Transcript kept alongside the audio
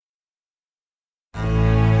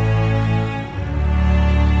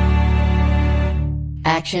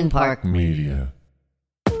Action Park Media.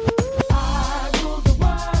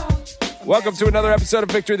 Welcome to another episode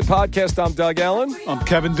of Victory the Podcast. I'm Doug Allen. I'm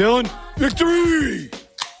Kevin Dillon. Victory!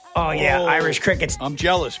 Oh, yeah, Irish crickets. I'm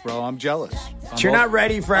jealous, bro. I'm jealous. You're not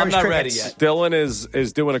ready for Irish not crickets. ready yet. Dylan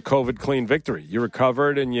is doing a COVID clean victory. You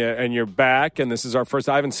recovered and you're back, and this is our first.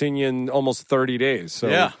 I haven't seen you in almost 30 days.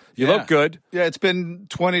 So you look good. Yeah, it's been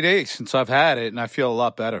 20 days since I've had it, and I feel a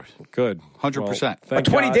lot better. Good. 100%. But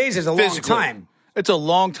 20 days is a long Physically. time. It's a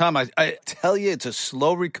long time. I tell you, it's a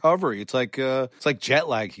slow recovery. It's like jet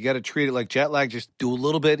lag. You got to treat it like jet lag. Just do a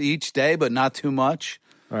little bit each day, but not too much.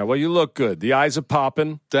 All right. Well, you look good. The eyes are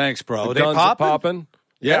popping. Thanks, bro. The They guns are popping.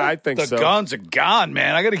 Yeah, I think the so. The guns are gone,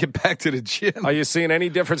 man. I got to get back to the gym. Are you seeing any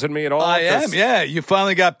difference in me at all? I am, yeah. You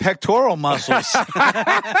finally got pectoral muscles.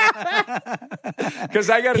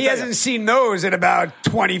 Because I got to He hasn't seen those in about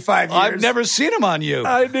 25 years. I've never seen them on you.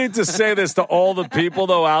 I need to say this to all the people,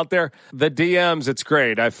 though, out there. The DMs, it's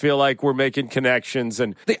great. I feel like we're making connections.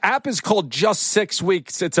 And the app is called Just 6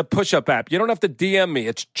 Weeks. It's a push-up app. You don't have to DM me.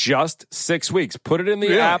 It's just 6 weeks. Put it in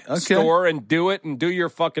the app store and do it and do your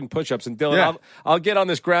fucking push-ups. And Dylan, I'll get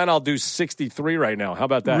on this ground. I'll do 63 right now. How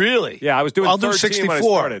about that? Really? Yeah, I was doing 13 do 64. when I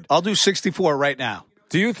started. I'll do 64 right now.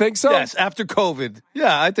 Do you think so? Yes, after COVID.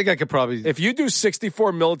 Yeah, I think I could probably. If you do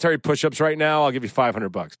 64 military push-ups right now, I'll give you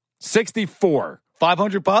 $500. 64.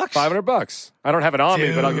 $500? $500. I don't have it on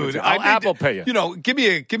me, but I'll give it to you. I'll Apple Pay you. You know, give me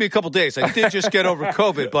a couple days. I did just get over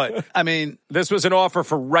COVID, but I mean, this was an offer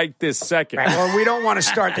for right this second. Right, well, we don't want to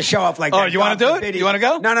start the show off like that. Oh, you want to do it? You want to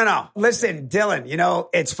go? No. Listen, Dylan, you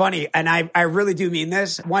know, it's funny, and I really do mean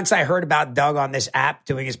this. Once I heard about Doug on this app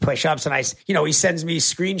doing his push-ups, and he sends me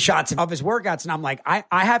screenshots of his workouts, and I'm like, I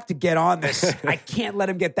have to get on this. I can't let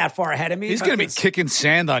him get that far ahead of me. He's going to be kicking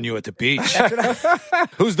sand on you at the beach.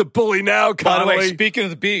 Who's the bully now, By the Connolly? way, speaking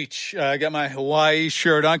of the beach, I got my Hawaii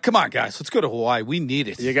shirt on. Come on, guys. Let's go to Hawaii. We need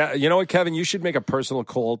it. You know what, Kevin? You should make a personal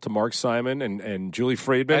call to Mark Simon and Julie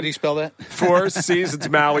Friedman. How do you spell that? 4 Seasons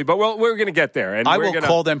Maui. But we're going to get there. And I will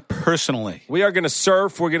call them personally. We are going to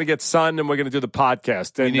surf. We're going to get sun, and we're going to do the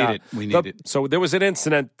podcast. And, We need it. So there was an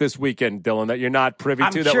incident this weekend, Dylan, that you're not privy to.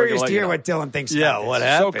 I'm that curious we're to hear what Dylan thinks about this. what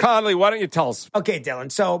happened? So, Connolly, why don't you tell us? Okay,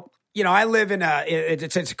 Dylan. So, I live in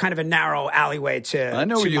it's kind of a narrow alleyway to I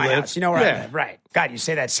know where you my live. house. You know where I live, right? God, you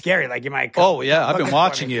say that's scary. Like you might. Oh yeah, I've been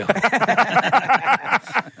watching you.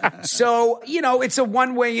 So it's a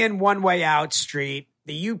one-way in, one-way out street.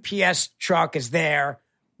 The UPS truck is there.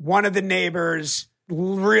 One of the neighbors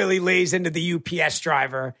really lays into the UPS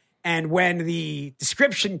driver. And when the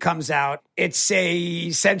description comes out, it's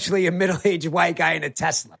essentially a middle-aged white guy in a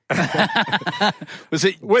Tesla. Was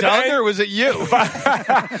it Doug or was it you?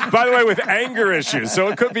 By the way, with anger issues. So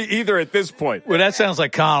it could be either at this point. Well, that sounds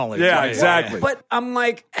like Connolly. Yeah, exactly. But I'm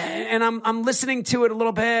like, and I'm listening to it a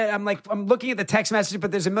little bit. I'm looking at the text message,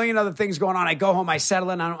 but there's a million other things going on. I go home, I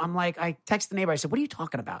settle in. I'm like, I text the neighbor. I said, what are you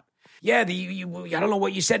talking about? Yeah, I don't know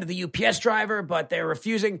what you said to the UPS driver, but they're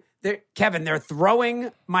refusing. Kevin, they're throwing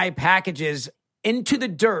my packages into the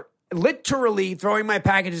dirt, literally throwing my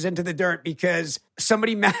packages into the dirt because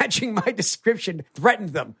somebody matching my description threatened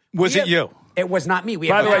them. Was it you? It was not me.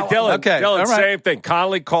 By the way, Dylan, all right. Same thing.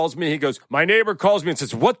 Connolly calls me. He goes, my neighbor calls me and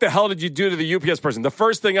says, what the hell did you do to the UPS person? The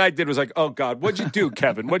first thing I did was like, oh, God, what'd you do,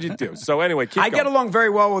 Kevin? What'd you do? So anyway, keep going. I get along very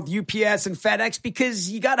well with UPS and FedEx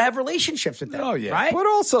because you got to have relationships with them. Oh, yeah. Right? But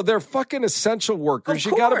also, they're fucking essential workers.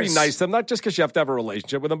 Of You got to be course. nice to them, not just because you have to have a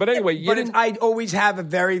relationship with them. But anyway, I always have a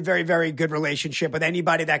very, very, very good relationship with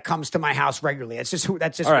anybody that comes to my house regularly. That's just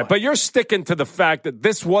all right. But you're sticking to the fact that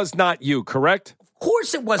this was not you, correct? Of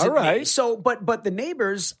course it wasn't All right. me. So, but the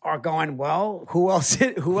neighbors are going, well, who else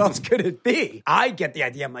could it be? I get the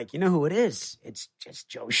idea. I'm like, you know who it is? It's just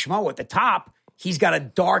Joe Schmo at the top. He's got a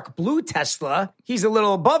dark blue Tesla. He's a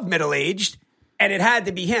little above middle-aged, and it had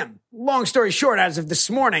to be him. Long story short, as of this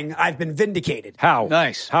morning, I've been vindicated. How?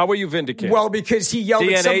 Nice. How were you vindicated? Well, because he yelled at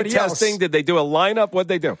DNA somebody testing? else. Did they do a lineup? What'd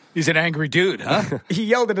they do? He's an angry dude, huh? He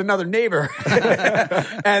yelled at another neighbor,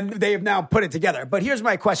 and they have now put it together. But here's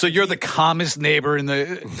my question. So you're the calmest neighbor in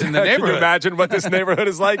the Can neighborhood. you imagine what this neighborhood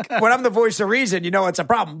is like? When I'm the voice of reason, it's a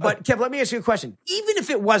problem. But, Kev, let me ask you a question. Even if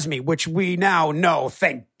it was me, which we now know,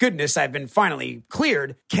 thank goodness I've been finally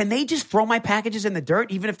cleared, can they just throw my packages in the dirt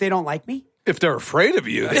even if they don't like me? If they're afraid of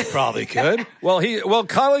you, they probably could. Well,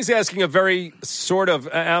 Connolly's asking a very sort of,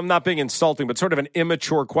 I'm not being insulting, but sort of an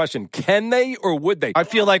immature question. Can they or would they? I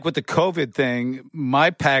feel like with the COVID thing, my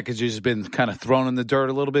package has been kind of thrown in the dirt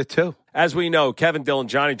a little bit too. as we know, Kevin Dillon,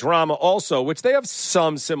 Johnny Drama also, which they have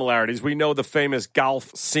some similarities. We know the famous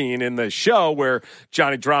golf scene in the show where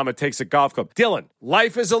Johnny Drama takes a golf club. Dillon,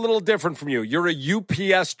 life is a little different from you. You're a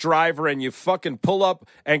UPS driver and you fucking pull up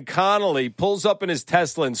and Connolly pulls up in his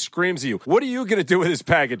Tesla and screams at you. What are you going to do with his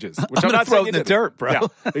packages? Which I'm not throwing in the dirt, bro. Yeah,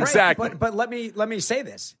 exactly. Right, but let me say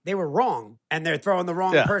this. They were wrong, and they're throwing the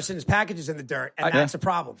wrong person's packages in the dirt, and that's a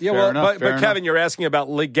problem. Yeah, but Kevin, you're asking about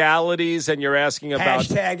legalities, and you're asking about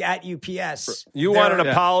hashtag at UPS. You want an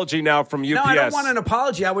apology now from UPS? No, I don't want an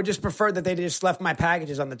apology. I would just prefer that they just left my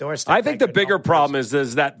packages on the doorstep. I think the bigger problem is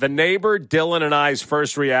that the neighbor Dylan and I's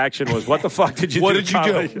first reaction was, "What the fuck did you do? What did you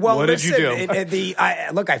do? Well, what did you do?"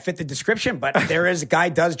 Look, I fit the description, but there is a guy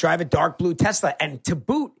does drive a dark blue Tesla, and to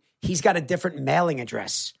boot, he's got a different mailing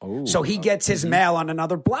address. Ooh, so he gets his mail on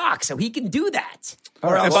another block, so he can do that.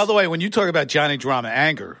 And by the way, when you talk about Johnny Drama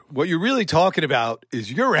anger, what you're really talking about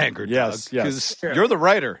is your anger, Doug. Yes. Because you're the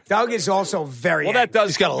writer. Doug is also very angry. That does.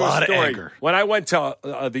 He's got a lot of anger. When I went to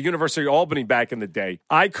the University of Albany back in the day,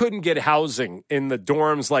 I couldn't get housing in the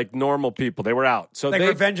dorms like normal people. They were out. So like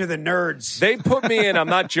Revenge of the Nerds. They put me in, I'm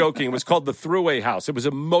not joking, it was called the Thruway House. It was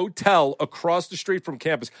a motel across the street from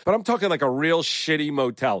campus. But I'm talking like a real shitty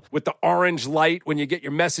motel with the orange light when you get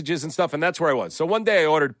your messages and stuff. And that's where I was. So one day I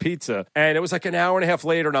ordered pizza and it was like an hour and a half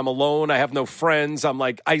later and I'm alone. I have no friends. I'm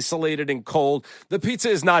like isolated and cold. The pizza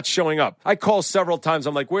is not showing up. I call several times.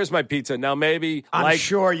 I'm like, where's my pizza? Now maybe. I'm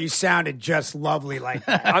sure you sounded just lovely like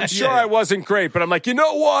that. I'm sure I wasn't great, but I'm like, you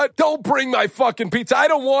know what? Don't bring my fucking pizza. I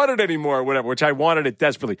don't want it anymore or whatever, which I wanted it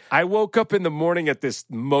desperately. I woke up in the morning at this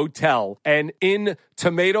motel and in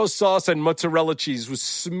tomato sauce and mozzarella cheese was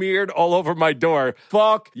smeared all over my door.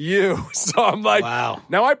 Fuck you. So I'm like, wow.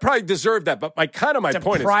 Now I probably deserve that, but my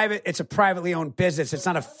point is it's a privately owned business. It's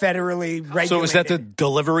not a federally regulated. So is that the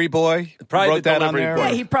delivery boy? Probably wrote that on there? Boy.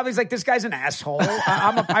 Yeah, he probably's like, this guy's an asshole.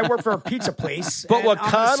 I work for a pizza place. But what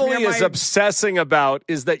Connolly is obsessing about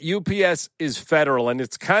is that UPS is federal, and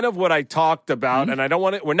it's kind of what I talked about, and I don't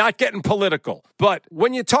want to, we're not getting political. But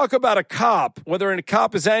when you talk about a cop, whether a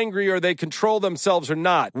cop is angry or they control themselves or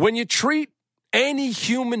not, when you treat any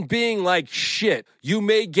human being like shit, you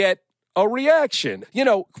may get a reaction. You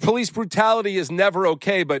know, police brutality is never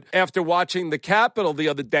okay, but after watching the Capitol the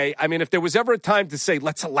other day, I mean, if there was ever a time to say,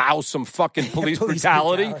 let's allow some fucking police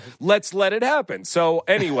brutality, let's let it happen. So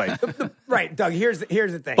anyway. Right, Doug, here's the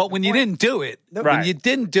thing. But when you didn't do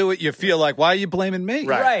it, you feel like, why are you blaming me?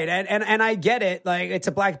 Right. And I get it. Like, it's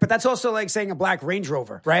a black, but that's also like saying a black Range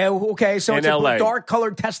Rover, right? Okay, so it's a dark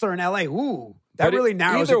colored Tesla in LA. Ooh. That really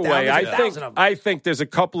narrows it down. Either way, I think there's a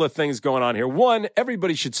couple of things going on here. One,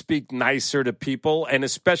 everybody should speak nicer to people, and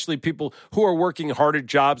especially people who are working harder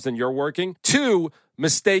jobs than you're working. Two,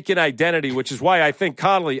 mistaken identity, which is why I think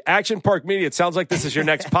Connolly, Action Park Media, it sounds like this is your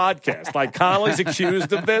next podcast. Like Connolly's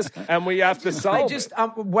accused of this, and we have to solve it.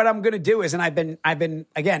 What I'm going to do is, and I've been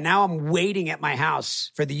again, now I'm waiting at my house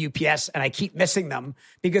for the UPS, and I keep missing them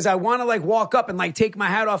because I want to like walk up and like take my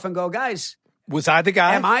hat off and go, guys. Was I the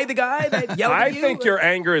guy? Am I the guy that yelled at you? I think your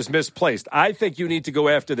anger is misplaced. I think you need to go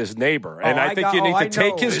after this neighbor. And I think you need to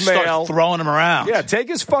take his mail. Start throwing him around. Yeah, take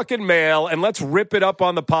his fucking mail and let's rip it up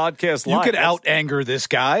on the podcast live. You could out-anger this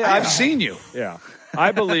guy. I've seen you. Yeah.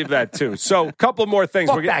 I believe that too. So, a couple more things.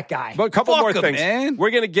 Fuck that guy. But a couple more him, things. Man.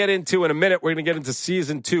 We're going to get into in a minute. We're going to get into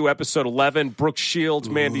season 2, episode 11. Brooke Shields,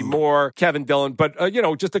 Mandy Moore, Kevin Dillon. But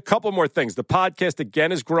just a couple more things. The podcast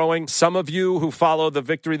again is growing. Some of you who follow the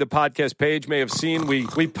Victory the Podcast page may have seen we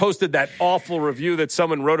posted that awful review that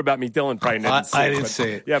someone wrote about me. Dylan probably didn't see it. I didn't see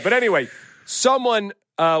it. Yeah, but anyway, someone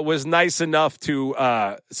was nice enough to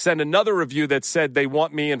send another review that said they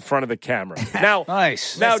want me in front of the camera. Now,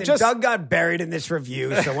 nice. Now, Listen, Doug got buried in this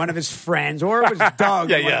review, so one of his friends, or it was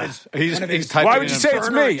Doug. Why would you say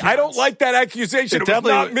it's me? I don't like that accusation. It was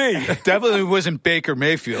not me. It definitely wasn't Baker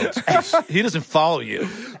Mayfield. He doesn't follow you.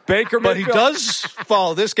 Baker Mayfield. But he does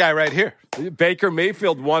follow this guy right here. Baker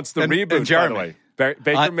Mayfield wants the reboot, and Jeremy. by the way.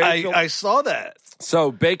 Baker Mayfield. I saw that.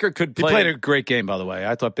 So Baker could play. He played a great game, by the way.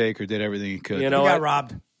 I thought Baker did everything he could. He got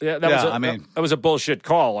robbed. Yeah, that was a bullshit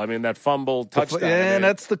call. I mean, that fumble touchdown.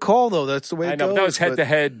 That's the call, though. That's the way it goes. That was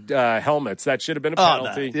head-to-head helmets. That should have been a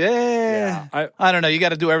penalty. Yeah. I don't know. You got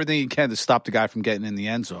to do everything you can to stop the guy from getting in the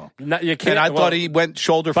end zone. You can't. And I thought he went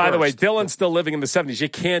shoulder first. By the way, Dylan's still living in the 70s. You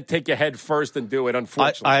can't take your head first and do it,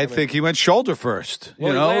 unfortunately. I think he went shoulder first.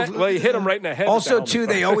 Well, he hit him right in the head. Also, too,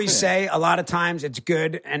 they always say a lot of times it's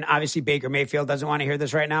good, and obviously Baker Mayfield doesn't want to hear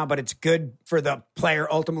this right now, but it's good for the player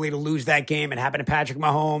ultimately to lose that game. It happened to Patrick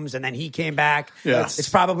Mahomes. Mahomes, and then he came back. Yes. It's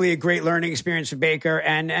probably a great learning experience for Baker,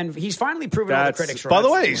 and he's finally proven all the critics wrong. By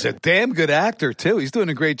the way, he's a damn good actor, too. He's doing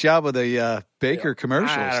a great job with the Baker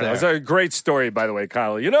commercials there. It's a great story, by the way,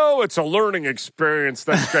 Kyle. It's a learning experience.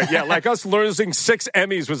 That's great. Yeah, like us losing 6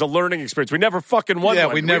 Emmys was a learning experience. We never fucking won one. Yeah,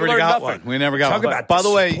 we never got one. We never got one. By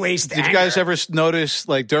the way, did you guys ever notice,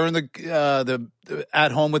 like, during the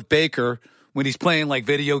At Home with Baker, when he's playing, like,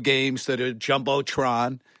 video games that are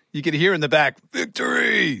Jumbotron, you can hear in the back,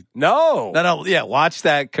 victory. No. Yeah, watch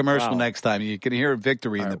that commercial next time. You can hear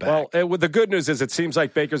victory in the back. Well, the good news is it seems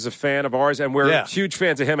like Baker's a fan of ours, and we're huge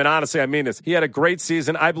fans of him. And honestly, I mean this. He had a great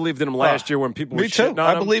season. I believed in him last year when people were shitting on him.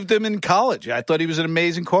 I believed him in college. I thought he was an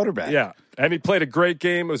amazing quarterback. Yeah. And he played a great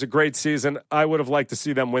game. It was a great season. I would have liked to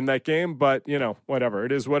see them win that game, but, whatever.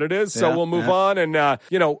 It is what it is. So we'll move on. And,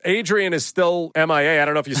 Adrian is still MIA. I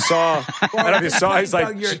don't know if you saw. He's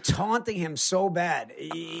like, you're taunting him so bad.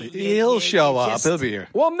 He'll show up. He'll be here.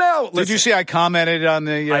 Well, no. Did you see I commented on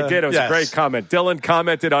the... I did. It was a great comment. Dylan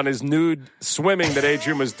commented on his nude swimming that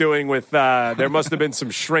Adrian was doing with... there must have been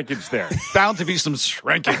some shrinkage there. Bound to be some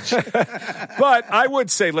shrinkage. But I would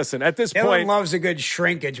say, listen, at this point... Dylan loves a good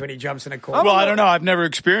shrinkage when he jumps in a corner. Well, I don't know. I've never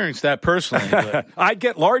experienced that personally. But I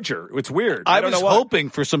get larger. It's weird. I was hoping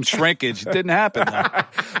for some shrinkage. It didn't happen, though.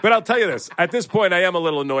 But I'll tell you this. At this point, I am a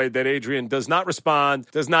little annoyed that Adrian does not respond,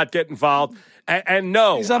 does not get involved. And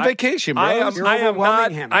no, he's on vacation, bro.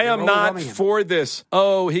 I am not for this.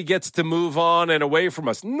 Oh, he gets to move on and away from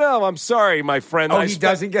us. No, I'm sorry, my friend. He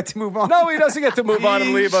doesn't get to move on? No, he doesn't get to move on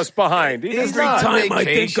and leave us behind. Every time I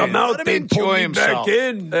think I'm out, they pull me back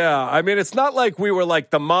in. Yeah, I mean, it's not like we were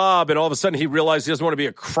like the mob and all of a sudden he realized he doesn't want to be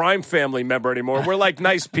a crime family member anymore. We're like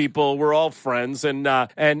nice people. We're all friends. And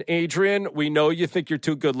Adrian, we know you think you're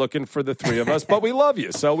too good looking for the three of us, but we love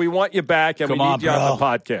you. So we want you back and we need you on the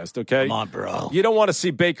podcast, okay? Come on, bro. You don't want to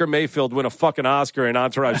see Baker Mayfield win a fucking Oscar in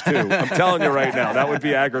Entourage 2. I'm telling you right now. That would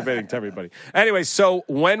be aggravating to everybody. Anyway, so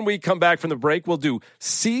when we come back from the break, we'll do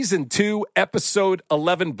Season 2, Episode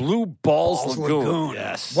 11, Blue Balls Lagoon.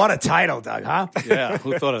 Yes. What a title, Doug, huh? Yeah,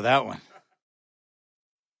 who thought of that one?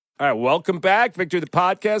 All right, welcome back. Victory the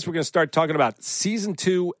Podcast. We're going to start talking about Season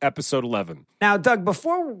 2, Episode 11. Now, Doug,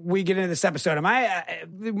 before we get into this episode,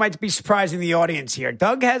 it might be surprising the audience here.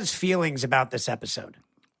 Doug has feelings about this episode.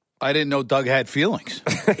 I didn't know Doug had feelings.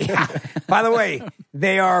 Yeah. By the way,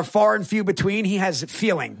 they are far and few between. He has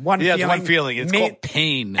feeling. One feeling. It's called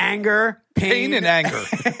pain. Anger. Pain and anger.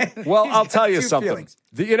 Well, I'll tell you something.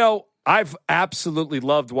 I've absolutely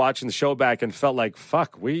loved watching the show back and felt like,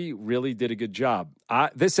 fuck, we really did a good job.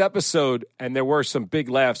 This episode, and there were some big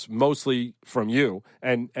laughs, mostly from you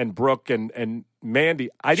and Brooke and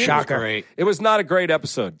Mandy. Shocker. It was not a great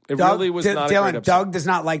episode. It really was not a great episode. Doug does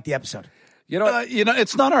not like the episode.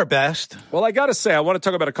 It's not our best. Well, I got to say, I want to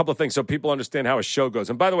talk about a couple of things so people understand how a show goes.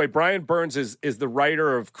 And by the way, Brian Burns is the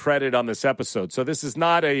writer of credit on this episode. So this is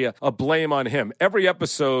not a blame on him. Every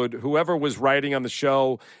episode, whoever was writing on the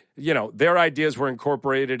show, their ideas were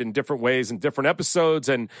incorporated in different ways in different episodes,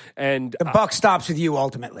 and the buck stops with you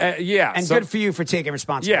ultimately. And good for you for taking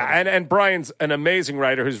responsibility. Yeah, and Brian's an amazing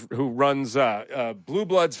writer who runs Blue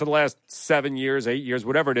Bloods for the last 7 years, 8 years,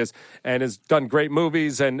 whatever it is, and has done great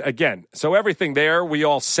movies. And again, so everything there, we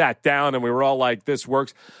all sat down and we were all like, this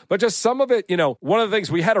works. But just some of it, one of the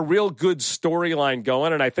things, we had a real good storyline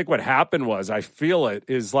going, and I think what happened was, I feel it,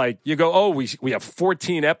 is like, you go, oh, we have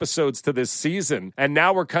 14 episodes to this season, and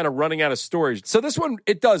now we're kind of running out of storage. So this one,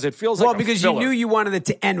 it feels like because you knew you wanted it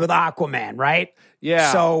to end with Aquaman, right?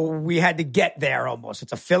 Yeah. So we had to get there almost.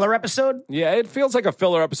 It's a filler episode? Yeah, it feels like a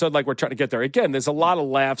filler episode, like we're trying to get there. Again, there's a lot of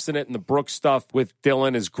laughs in it, and the Brooke stuff with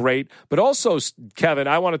Dylan is great. But also, Kevin,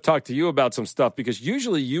 I want to talk to you about some stuff, because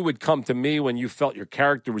usually you would come to me when you felt your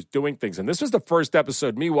character was doing things. And this was the first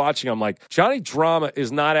episode, me watching, I'm like, Johnny Drama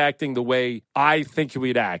is not acting the way I think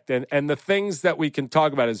he'd act. And the things that we can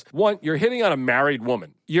talk about is, one, you're hitting on a married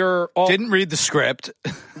woman. Didn't read the script.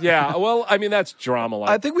 Yeah, well, I mean, that's drama.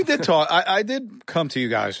 I think we did talk. I did come to you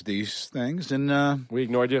guys with these things, and we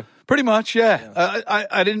ignored you? Pretty much, yeah.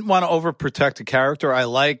 I didn't want to overprotect a character. I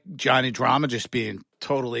like Johnny Drama just being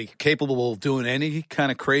totally capable of doing any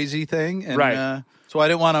kind of crazy thing. And, right. So I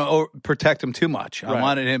didn't want to protect him too much. I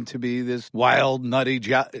wanted him to be this wild, nutty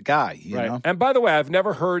guy, you know? And by the way, I've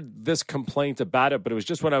never heard this complaint about it, but it was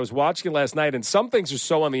just when I was watching it last night, and some things are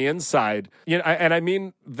so on the inside, and I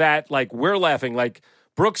mean that, like, we're laughing, like,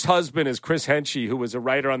 Brooke's husband is Chris Henchy, who was a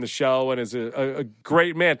writer on the show and is a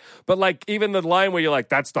great man. But like even the line where you're like,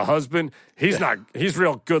 that's the husband. He's not. He's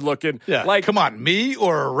real good looking. Yeah. Like, come on, me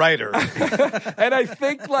or a writer? And I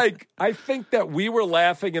think that we were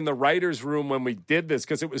laughing in the writers' room when we did this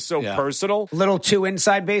because it was so personal. A little too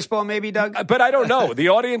inside baseball, maybe, Doug. But I don't know. The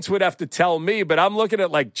audience would have to tell me. But I'm looking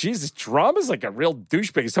at like, Jesus, Drama's like a real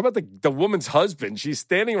douchebag. He's talking about the woman's husband. She's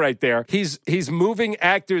standing right there. He's moving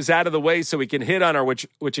actors out of the way so he can hit on her.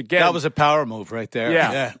 Which again, that was a power move right there.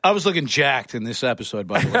 Yeah. I was looking jacked in this episode,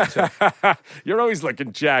 by the way, too. You're always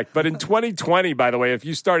looking jacked. But in 2020, by the way, if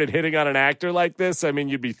you started hitting on an actor like this, I mean,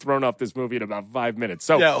 you'd be thrown off this movie in about 5 minutes.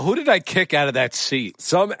 So yeah, who did I kick out of that seat?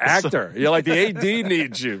 Some actor. You're like, the AD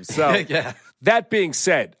needs you. So yeah. That being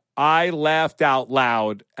said, I laughed out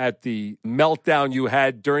loud at the meltdown you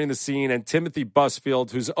had during the scene, and Timothy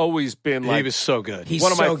Busfield, who's always been like... He was so good. He's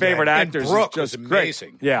one of my favorite actors. And Brooke was just amazing.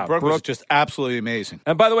 Great. Yeah, Brooke was just absolutely amazing.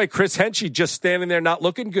 And by the way, Chris Henchy just standing there not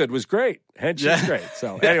looking good was great. Henchy's great.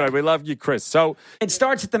 So anyway, we love you, Chris. So it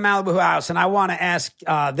starts at the Malibu house, and I want to ask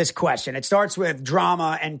this question. It starts with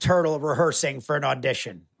Drama and Turtle rehearsing for an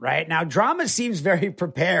audition, right? Now, Drama seems very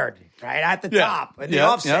prepared, right? At the top. In the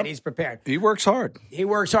offset, he's prepared. He works hard.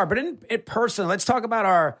 But in personal, let's talk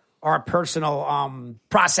about our personal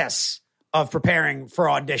process of preparing for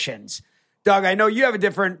auditions. Doug, I know you have a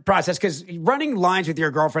different process because running lines with your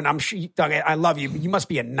girlfriend, I'm sure, Doug, I love you, but you must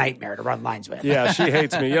be a nightmare to run lines with. Yeah, she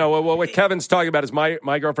hates me. You know, what Kevin's talking about is my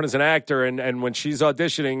girlfriend is an actor, and when she's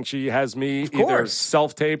auditioning, she has me either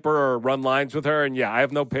self-tape her or run lines with her, and I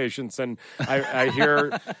have no patience, and I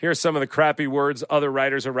hear some of the crappy words other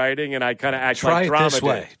writers are writing, and I kind of act like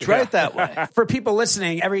drama. Try it that way. For people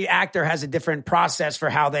listening, every actor has a different process for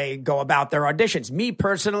how they go about their auditions. Me,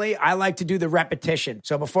 personally, I like to do the repetition.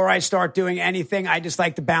 So before I start doing anything, I just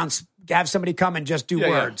like to have somebody come and just do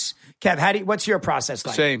words. Kev, what's your process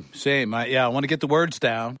like? Same. I want to get the words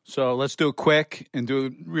down. So let's do it quick and do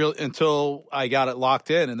it real until I got it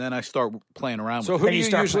locked in, and then I start playing around with it. So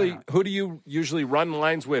who do you usually run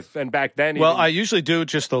lines with? And back then, well, I usually do it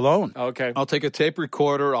just alone. Okay. I'll take a tape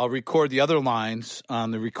recorder, I'll record the other lines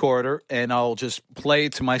on the recorder, and I'll just play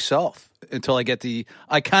it to myself until I get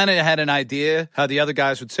I kind of had an idea how the other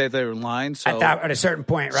guys would say their lines. So, at a certain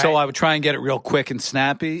point, right? So I would try and get it real quick and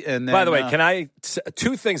snappy. And then, by the way,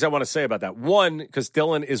 two things I want to say about that. One, because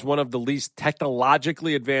Dylan is one of the least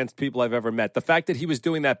technologically advanced people I've ever met. The fact that he was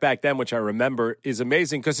doing that back then, which I remember, is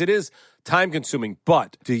amazing because it is time consuming.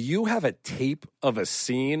 But do you have a tape of a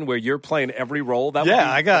scene where you're playing every role?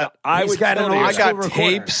 I got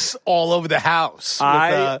tapes all over the house.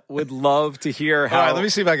 I would love to hear how. All right, let me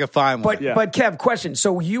see if I can find one. But Kev, question.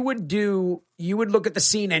 So you would look at the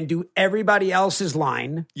scene and do everybody else's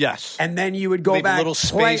line. Yes. And then you would go leave back, a little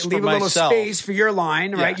space leave a little space for your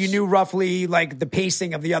line, right? Yes. You knew roughly like the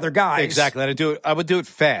pacing of the other guys. Exactly. I would do it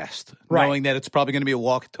fast, knowing that it's probably going to be a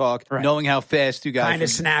walk and talk, knowing how fast you guys kind of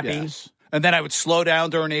snappy. Yes. And then I would slow down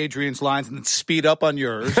during Adrian's lines and then speed up on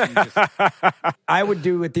yours. I would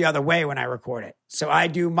do it the other way when I record it. So I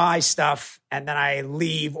do my stuff and then I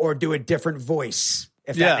leave or do a different voice.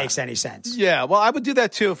 If that makes any sense. Yeah, well, I would do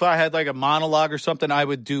that too. If I had like a monologue or something, I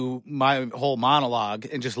would do my whole monologue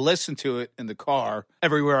and just listen to it in the car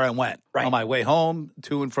everywhere I went. Right. On my way home,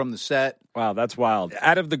 to and from the set. Wow, that's wild.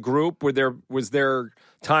 Out of the group, was there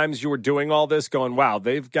times you were doing all this going, wow,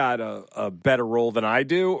 they've got a better role than I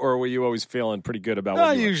do? Or were you always feeling pretty good about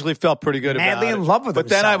I usually felt pretty good about it. Madly in love with But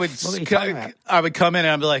then I would come in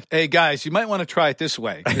and I'd be like, hey, guys, you might want to try it this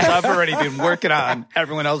way. Because I've already been working on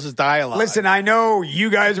everyone else's dialogue. Listen, I know you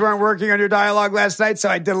guys weren't working on your dialogue last night, so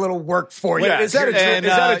I did a little work for you. Is that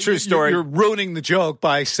a true story? You're ruining the joke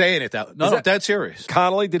by saying it that way. No, that's serious.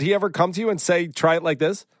 Connolly, did he ever come to you and say, try it like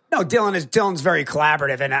this? No, Dylan's very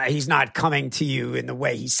collaborative, and he's not coming to you in the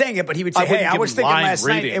way he's saying it. But he would say, "Hey, I was thinking last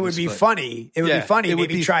night it would be funny. It would be funny.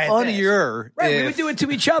 Maybe try it. Funnier, right? We would do it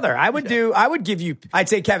to each other. I'd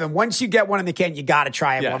say, Kevin, once you get one in the can, you got to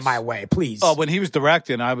try it one my way, please. Oh, when he was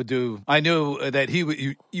directing, I knew that he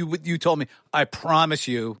would. You told me, I promise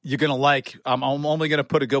you're gonna like. I'm only gonna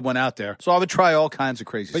put a good one out there. So I would try all kinds of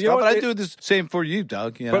crazy stuff. But I do the same for you,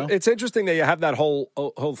 Doug. But it's interesting that you have that whole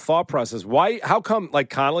thought process. Why? How come? Like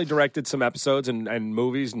Connolly directed some episodes and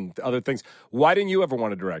movies and other things. Why didn't you ever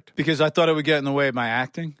want to direct? Because I thought it would get in the way of my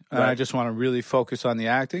acting. Right. I just want to really focus on the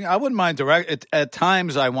acting. I wouldn't mind direct. At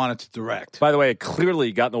times, I wanted to direct. By the way, it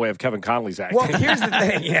clearly got in the way of Kevin Connolly's acting. Well, here's the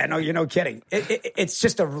thing. Yeah, no, you're no kidding. It's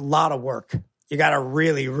just a lot of work. You got to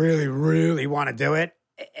really, really, really want to do it.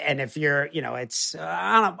 And if you're, it's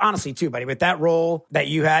honestly too, buddy, with that role that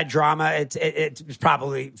you had, drama, it's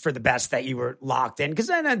probably for the best that you were locked in. Because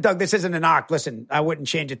then, Doug, this isn't a knock. Listen, I wouldn't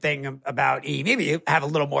change a thing about E. Maybe you have a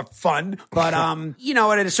little more fun, but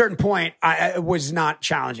at a certain point, it was not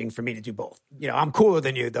challenging for me to do both. I'm cooler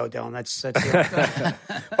than you, though, Dylan. That's all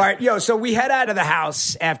right. So we head out of the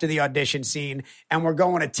house after the audition scene, and we're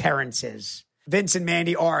going to Terrence's. Vince and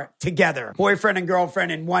Mandy are together, boyfriend and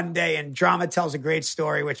girlfriend in one day, and drama tells a great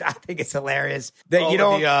story, which I think is hilarious.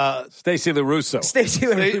 That Stacey LaRusso. Stacey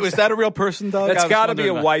LaRusso. Was that a real person, Doug? That's got to be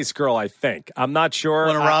a Weiss girl, I think. I'm not sure.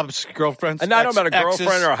 One of Rob's girlfriends? And I don't know about a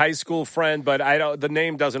girlfriend or a high school friend, but the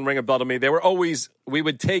name doesn't ring a bell to me. They were always, we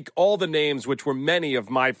would take all the names, which were many of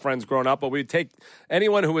my friends growing up, but we'd take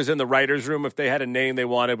anyone who was in the writer's room. If they had a name they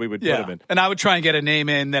wanted, we would put them in. And I would try and get a name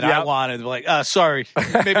in that I wanted. Like, sorry,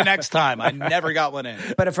 maybe next time. I never got one in.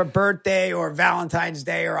 But if a birthday or Valentine's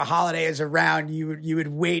Day or a holiday is around, you would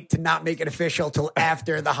wait to not make it official till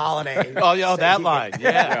after the holiday. That line.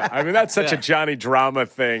 Yeah. I mean, that's such a Johnny Drama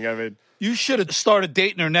thing. I mean, you should have started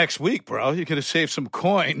dating her next week, bro. You could have saved some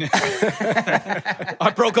coin.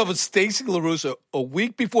 I broke up with Stacey LaRusso a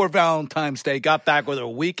week before Valentine's Day, got back with her a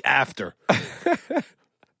week after.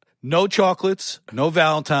 No chocolates, no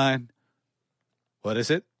Valentine. What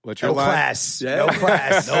is it? What's your line? Class. Yeah. No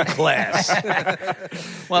class. No class.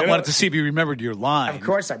 Well, I wanted to see if you remembered your line. Of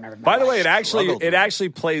course I remember. By the way, it actually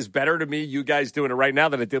plays better to me, you guys doing it right now,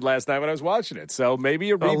 than it did last night when I was watching it. So maybe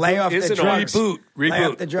a reboot isn't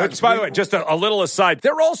Reboot. By the way, just a little aside,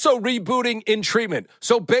 they're also rebooting In Treatment.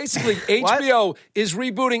 So basically, HBO is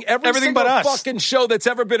rebooting everything single but us. fucking show that's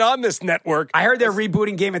ever been on this network. I heard they're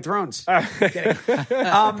rebooting Game of Thrones.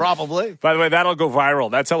 Probably. By the way, that'll go viral.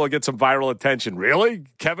 That's how we'll get some viral attention. Really?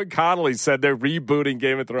 Kevin Connolly said they're rebooting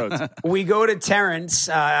Game of Thrones. We go to Terrence's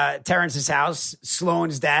house,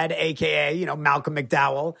 Sloane's dad, a.k.a., Malcolm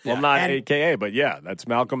McDowell. Well, not a.k.a., but yeah, that's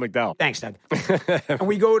Malcolm McDowell. Thanks, Doug. And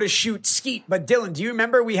we go to shoot Skeet. But Dylan, do you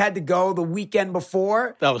remember we had to go the weekend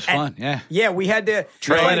before? That was fun, yeah. Yeah, we had to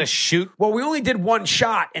try to shoot. Well, we only did one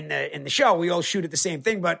shot in the show. We all shoot at the same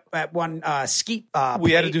thing, but at one Skeet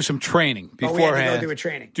we had to do some training beforehand. We had to go do a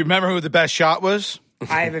training. Do you remember who the best shot was?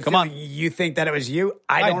 I have a feeling you think that it was you.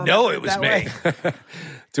 I know it was me.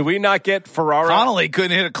 Do we not get Ferraro? Connolly couldn't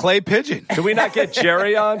hit a clay pigeon. Do we not get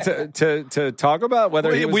Jerry on to talk about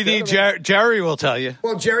whether he was we need Jerry will tell you.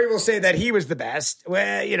 Well, Jerry will say that he was the best.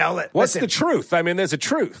 Well, what's the truth? I mean, there's a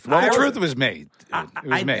truth. The truth was me. It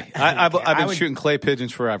was me. I've been shooting clay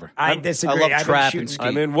pigeons forever. I disagree. I love trapping. I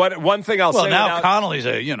mean, one thing I'll say. Well, now Connolly's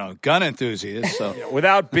a gun enthusiast. So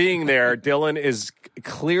without being there, Dylan is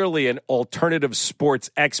clearly an alternative sports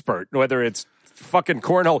expert, whether it's fucking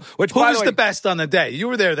cornhole. Which, who was the best on the day? You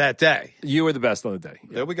were there that day. You were the best on the day.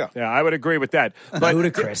 There we go. Yeah, I would agree with that. But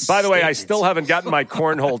ludicrous. By the way, I still haven't gotten my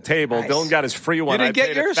cornhole table. Nice. Dylan got his free one. You didn't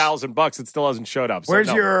get yours? $1,000. It still hasn't showed up. So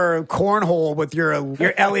where's your cornhole with your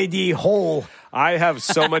LED hole? I have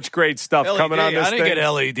so much great stuff coming on this thing. I didn't get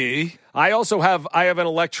LED. I also have an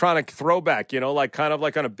electronic throwback, kind of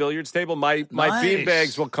like on a billiards table. My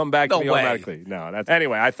beanbags will come back to me automatically. No,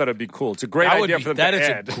 anyway, I thought it'd be cool. It's a great idea for them to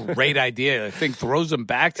add. That is a great idea. The thing throws them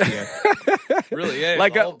back to you. Really is.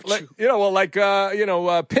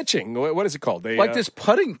 Pitching. What is it called? This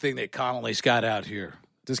putting thing that Connolly's got out here.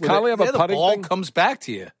 Does Connolly have a putting thing? The ball comes back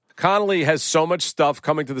to you. Connolly has so much stuff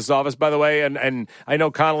coming to this office, by the way, and I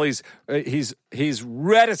know Connolly's he's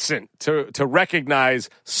reticent to recognize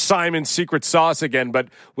Simon's secret sauce again. But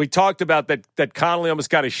we talked about that Connolly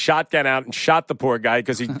almost got his shotgun out and shot the poor guy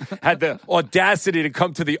because he had the audacity to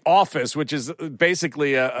come to the office, which is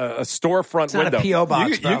basically a storefront window. Not a P.O.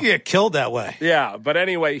 box, you get killed that way. Yeah, but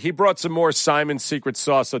anyway, he brought some more Simon's secret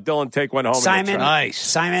sauce. So Dylan, take one home. Simon, nice.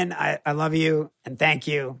 Simon, I love you and thank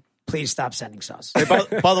you. Please stop sending sauce. Hey,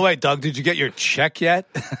 by the way, Doug, did you get your check yet?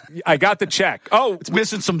 I got the check. Oh, it's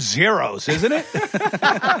missing some zeros, isn't it?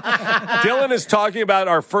 Dylan is talking about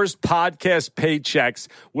our first podcast paychecks,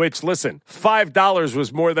 which, listen, $5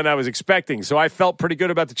 was more than I was expecting. So I felt pretty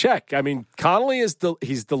good about the check. I mean, Connolly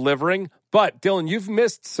he's delivering. But, Dylan, you've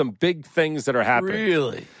missed some big things that are happening.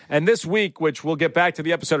 Really? And this week, which we'll get back to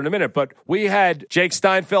the episode in a minute, but we had Jake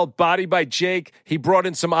Steinfeld, Body by Jake. He brought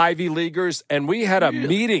in some Ivy Leaguers, and we had a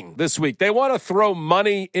meeting this week. They want to throw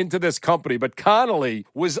money into this company, but Connolly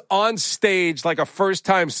was on stage like a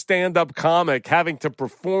first-time stand-up comic having to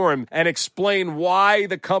perform and explain why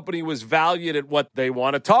the company was valued at what they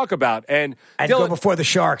want to talk about. And I'd go before the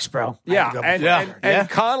Sharks, bro. Yeah, and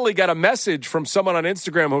Connolly got a message from someone on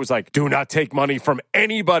Instagram who was like, do not not take money from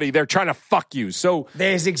anybody. They're trying to fuck you. So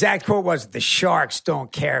his exact quote was, "The sharks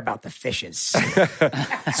don't care about the fishes."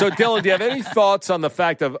 So, Dylan, do you have any thoughts on the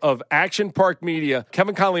fact of Action Park Media?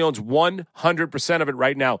 Kevin Connolly owns 100% of it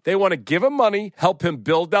right now. They want to give him money, help him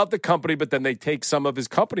build out the company, but then they take some of his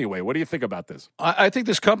company away. What do you think about this? I think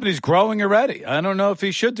this company's growing already. I don't know if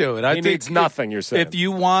he should do it. He needs nothing, you're saying. If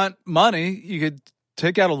you want money, you could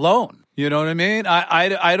take out a loan. You know what I mean?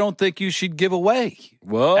 I don't think you should give away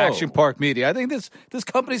Action Park Media. I think this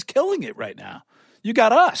company's killing it right now. You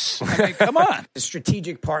got us. I mean, come on. A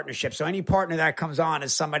strategic partnership. So any partner that comes on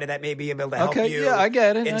is somebody that may be able to help you I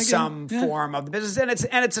get it. in some form of the business.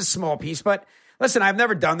 And it's a small piece, but listen, I've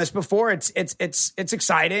never done this before. It's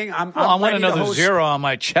exciting. I want another zero on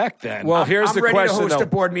my check then. Well, here's the question. I'm ready to host a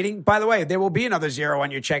board meeting. By the way, there will be another zero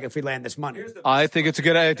on your check if we land this money. I think it's a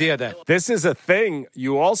good idea then. This is a thing.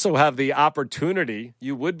 You also have the opportunity,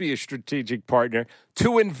 you would be a strategic partner,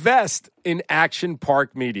 to invest in Action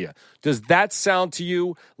Park Media. Does that sound to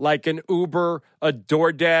you like an Uber, a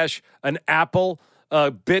DoorDash, an Apple,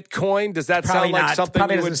 Bitcoin? Does that sound like something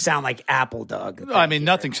probably you doesn't sound like Apple, Doug. I mean,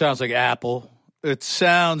 nothing sounds like Apple. It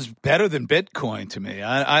sounds better than Bitcoin to me.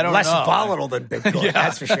 I don't know. Less volatile than Bitcoin,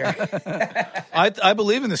 that's for sure. I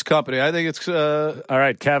believe in this company. I think it's all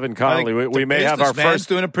right, Kevin Connolly. We may have our first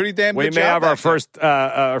doing a pretty damn good job. We may have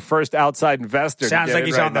our first outside investor. Sounds like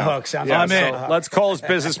he's on the hook. Let's call his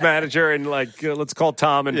business manager and let's call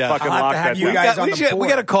Tom and fucking lock that. You guys on the board. We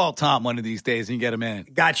got to call Tom one of these days and get him in.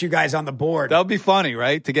 Got you guys on the board. That would be funny,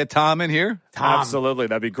 right? To get Tom in here. Absolutely,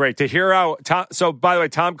 that'd be great to hear how. So, by the way,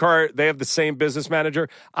 Tom Carr, they have the same business manager.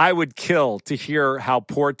 I would kill to hear how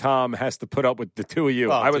poor Tom has to put up with the two of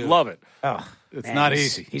you. I would love it. Oh, it's not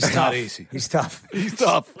easy. He's tough. Not easy. He's tough. He's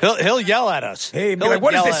tough. He'll yell at us. Hey, he'll like,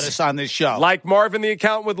 what yell is this? at us on this show. Like Marvin the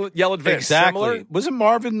accountant would yell at Vince. Exactly. Similar? Wasn't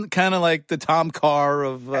Marvin kind of like the Tom Carr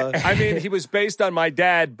of? I mean, he was based on my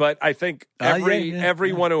dad, but I think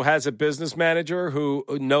everyone who has a business manager who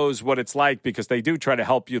knows what it's like, because they do try to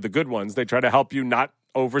help you. The good ones, they try to help you not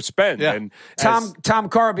overspend. Yeah. And Tom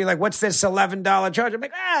Carr would be like, "What's this $11 charge?" I'm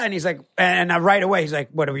like, and he's like, and right away he's like,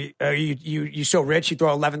 "What are we? You so rich? You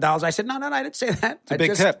throw $11?" I said, "No, I didn't say that. It's a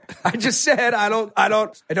big tip. I just said I don't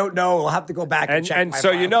know. We'll have to go back and check." And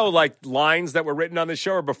so file. Like lines that were written on the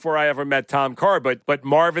show are before I ever met Tom Carr, but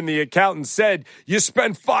Marvin the accountant said, "You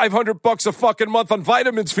spend $500 a fucking month on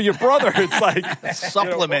vitamins for your brother." It's like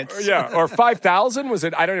supplements, or 5,000 was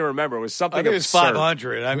it? I don't even remember. It was something. I think it was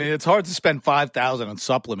 500. I mean, it's hard to spend 5,000 on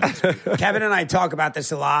supplements. Kevin and I talk about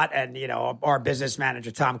this a lot, and our business manager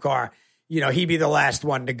Tom Carr, he'd be the last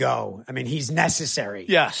one to go. I mean, he's necessary.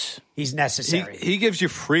 Yes, he's necessary. He gives you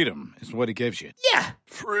freedom, is what he gives you. Yeah,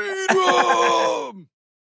 freedom.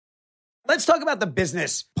 Let's talk about the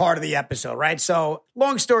business part of the episode, right? So,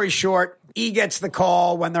 long story short, E gets the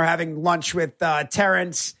call when they're having lunch with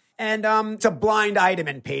Terrence. And it's a blind item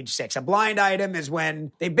in page 6. A blind item is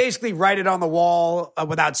when they basically write it on the wall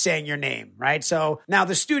without saying your name, right? So now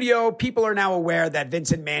the studio, people are now aware that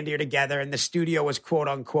Vince and Mandy are together, and the studio was quote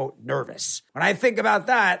unquote nervous. When I think about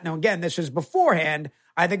that, now again, this was beforehand,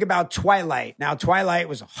 I think about Twilight. Now, Twilight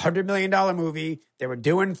was a $100 million movie. They were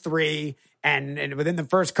doing 3. And within the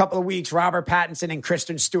first couple of weeks, Robert Pattinson and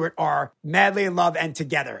Kristen Stewart are madly in love and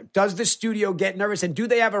together. Does the studio get nervous? And do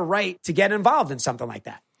they have a right to get involved in something like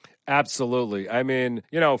that? Absolutely. I mean,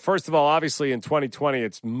 first of all, obviously in 2020,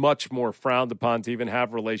 it's much more frowned upon to even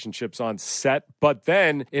have relationships on set. But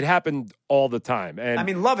then it happened all the time. And I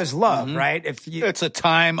mean, love is love, right? It's a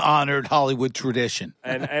time-honored Hollywood tradition.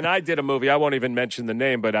 And I did a movie. I won't even mention the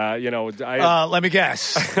name, but let me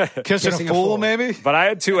guess. Kissing a Fool, maybe. But I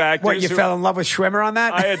had two actors. What, you fell in love with Schwimmer on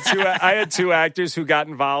that? I had two actors who got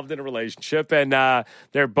involved in a relationship, and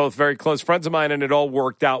they're both very close friends of mine, and it all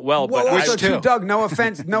worked out well. Well, but also too, Doug, no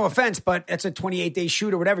offense, but it's a 28-day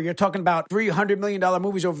shoot or whatever. You're talking about $300 million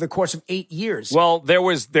movies over the course of 8 years. Well, there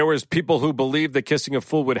was people who believed that Kissing a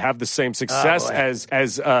Fool would have the same success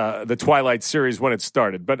as the Twilight series when it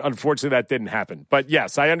started, but unfortunately that didn't happen. But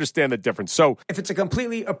yes, I understand the difference. So if it's a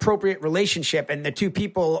completely appropriate relationship and the two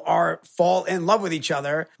people fall in love with each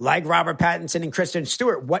other, like Robert Pattinson and Kristen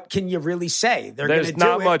Stewart, what can you really say? There's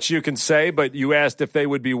not much you can say, but you asked if they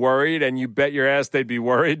would be worried, and you bet your ass they'd be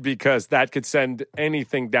worried, because that could send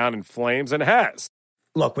anything down in flames, and has.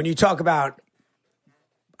 Look, when you talk about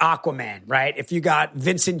Aquaman, right? If you got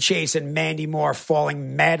Vincent Chase and Mandy Moore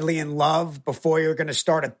falling madly in love before you're going to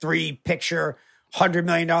start a 3-picture, $100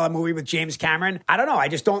 million movie with James Cameron, I don't know. I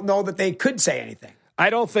just don't know that they could say anything. I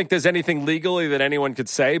don't think there's anything legally that anyone could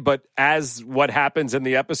say, but as what happens in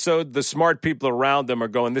the episode, the smart people around them are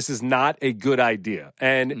going, this is not a good idea.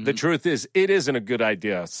 And the truth is, it isn't a good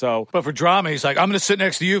idea. So, but for drama, he's like, I'm going to sit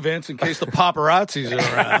next to you, Vince, in case the paparazzis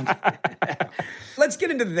are around. Let's get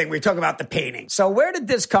into the thing. We talk about the painting. So where did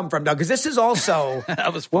this come from, Doug? Because this is also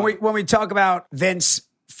that was fun. when we talk about Vince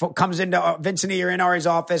comes into Vince and he are in Ari's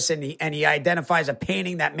office and he identifies a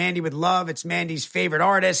painting that Mandy would love. It's Mandy's favorite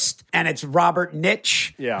artist, and it's Robert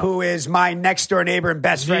Nitsch, who is my next door neighbor and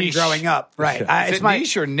best friend growing up. Right? Is it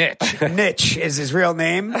Niche or Nitsch? Nitsch is his real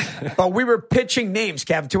name. But we were pitching names,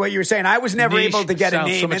 Kev, to what you were saying. I was never able to get a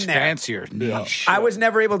name so much in there. Fancier. Niche. I was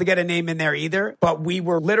never able to get a name in there either. But we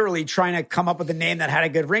were literally trying to come up with a name that had a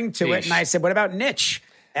good ring to it, and I said, "What about Nitsch?"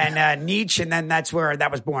 And Nietzsche, and then that's where that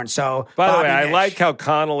was born. So, by the way, Nitsch. I like how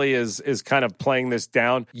Connolly is kind of playing this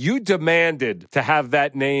down. You demanded to have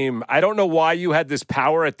that name. I don't know why you had this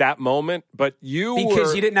power at that moment, but you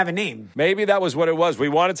didn't have a name. Maybe that was what it was. We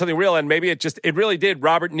wanted something real, and maybe it really did.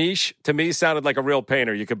 Robert Nitsch, to me, sounded like a real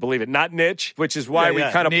painter. You could believe it. Not Nitsch, which is why we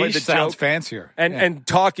kind of played the sounds joke. Fancier. And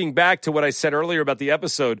talking back to what I said earlier about the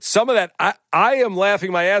episode, some of that, I am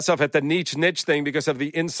laughing my ass off at the Nitsch thing because of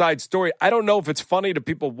the inside story. I don't know if it's funny to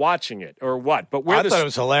people watching it or what, but I thought it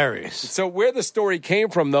was hilarious. So where the story came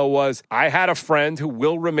from, though, was I had a friend who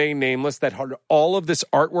will remain nameless that had all of this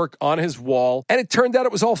artwork on his wall, and it turned out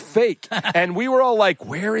it was all fake. And we were all like,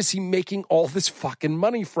 where is he making all this fucking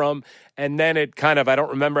money from? And then it kind of, I don't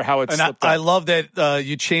remember how it slipped I love that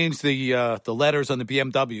you changed the letters on the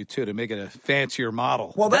BMW, too, to make it a fancier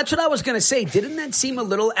model. Well, that's what I was going to say. Didn't that seem a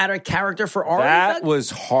little out of character for Ari? That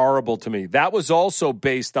was horrible to me. That was also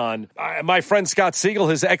based on my friend Scott Siegel,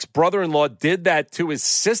 his ex-brother-in-law, did that to his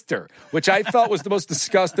sister, which I felt was the most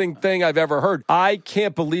disgusting thing I've ever heard. I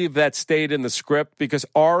can't believe that stayed in the script because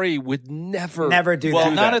Ari would never do that.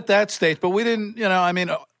 Well, not at that stage, but we didn't,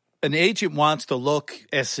 an agent wants to look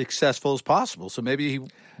as successful as possible, so maybe he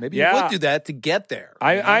would do that to get there.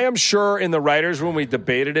 I am sure in the writers' room we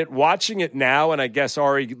debated it. Watching it now, and I guess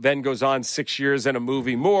Ari then goes on 6 years in a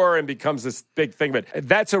movie more and becomes this big thing, but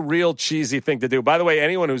that's a real cheesy thing to do. By the way,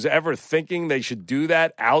 anyone who's ever thinking they should do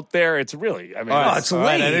that out there, it's really, it's lame.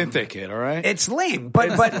 Right, I didn't think it, all right? It's lame,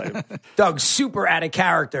 but Doug, super out of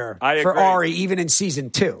character for Ari, even in season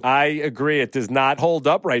 2. I agree. It does not hold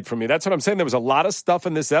up right for me. That's what I'm saying. There was a lot of stuff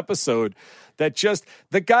in this episode that just,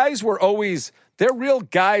 the guys were always, they're real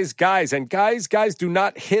guys, and guys do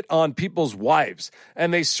not hit on people's wives,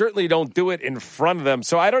 and they certainly don't do it in front of them.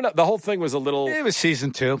 So I don't know. The whole thing was a little. It was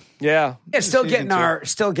season 2. Yeah, still getting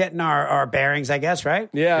our bearings, I guess, right?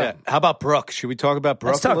 Yeah. How about Brooke? Should we talk about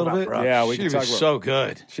Brooke a little bit? Brooke. Yeah, we can talk about. She was so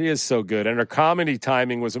good. She is so good, and her comedy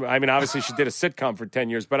timing was. Obviously she did a sitcom for 10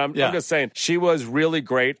 years, but I'm just saying she was really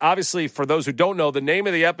great. Obviously, for those who don't know, the name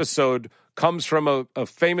of the episode comes from a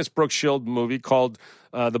famous Brooke Shield movie called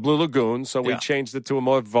The Blue Lagoon, so we changed it to a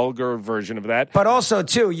more vulgar version of that. But also,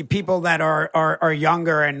 too, you people that are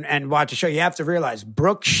younger and watch the show, you have to realize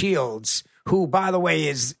Brooke Shields, who, by the way,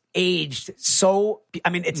 is aged so...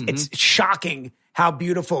 it's shocking how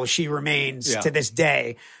beautiful she remains to this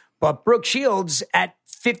day. But Brooke Shields, at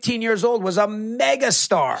 15 years old, was a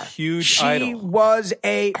megastar. Huge idol. She was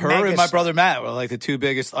a Her and my brother Matt were like the two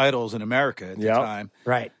biggest idols in America at the time.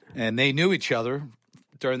 Right. And they knew each other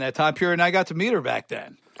during that time period, and I got to meet her back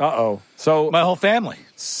then. Uh-oh. So my whole family.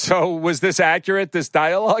 So was this accurate, this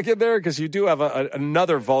dialogue in there? Because you do have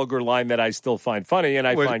another vulgar line that I still find funny, and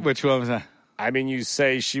Which one was that? You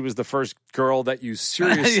say she was the first girl that you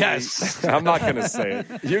seriously... Yes. I'm not going to say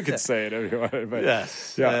it. You can say it if you want. But,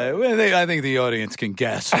 yes. Yeah. I think the audience can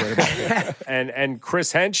guess. And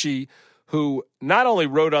Chris Henschey, who not only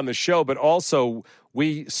wrote on the show, but also...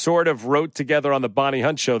 we sort of wrote together on the Bonnie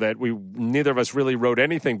Hunt show that neither of us really wrote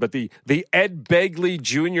anything, but the Ed Begley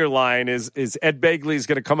Jr. line is Ed Begley's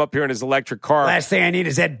going to come up here in his electric car. Last thing I need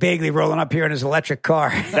is Ed Begley rolling up here in his electric car.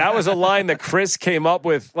 That was a line that Chris came up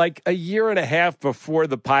with like a year and a half before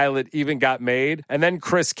the pilot even got made. And then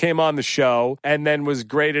Chris came on the show and then was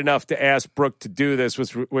great enough to ask Brooke to do this,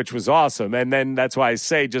 which was awesome. And then that's why I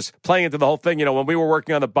say just playing into the whole thing, when we were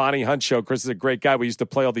working on the Bonnie Hunt show, Chris is a great guy. We used to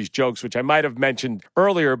play all these jokes, which I might have mentioned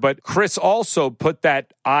earlier, but Chris also put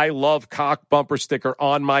that I love cock bumper sticker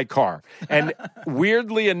on my car. And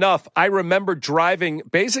weirdly enough, I remember driving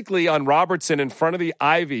basically on Robertson in front of the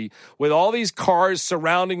Ivy with all these cars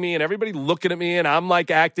surrounding me and everybody looking at me, and I'm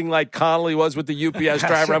like acting like Connolly was with the UPS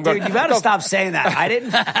driver. I'm going, dude, you got to stop saying that. I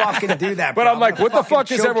didn't fucking do that. But bro. I'm like, what the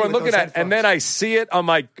fuck is everyone looking at? And then I see it on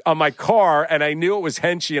my car, and I knew it was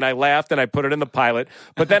Henschey, and I laughed and I put it in the pilot.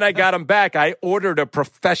 But then I got him back. I ordered a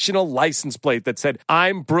professional license plate that said,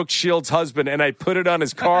 I'm Brooke Shields' husband, and I put it on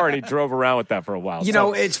his car, and he drove around with that for a while. You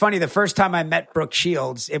know, it's funny. The first time I met Brooke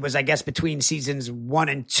Shields, it was, I guess, between seasons 1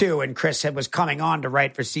 and 2, and Chris was coming on to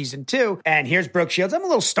write for season 2. And here's Brooke Shields. I'm a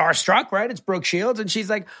little starstruck, right? It's Brooke Shields. And she's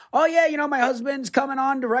like, oh, yeah, you know, my husband's coming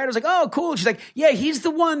on to write. I was like, oh, cool. She's like, yeah, he's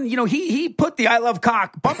the one, you know, he put the I Love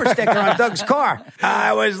Cock bumper sticker on Doug's car.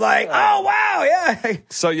 I was like, oh, wow, yeah.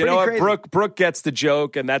 So, you know what? Brooke gets the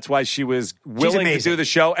joke, and that's why she was willing to do the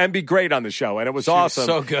show and be great on the show. And it was awesome.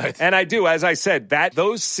 So good. And I do, as I said,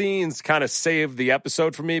 those scenes kind of saved the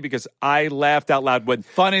episode for me because I laughed out loud when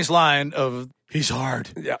funniest line of he's hard.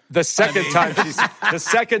 Yeah, the second time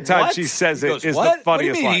she says it is the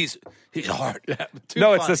funniest line. He's hard.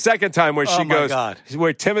 No, it's the second time where she goes,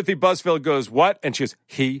 where Timothy Busfield goes, what? And she goes,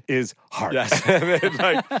 he is hard.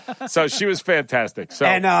 Yes. So she was fantastic. So,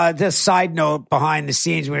 and just side note behind the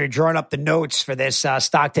scenes, when we were drawing up the notes for this,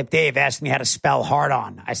 Stock Tip Dave asked me how to spell hard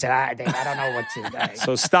on. I said, Dave, I don't know what to.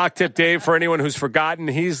 So Stock Tip Dave, for anyone who's forgotten,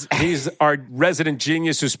 he's our resident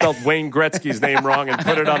genius who spelled Wayne Gretzky's name wrong and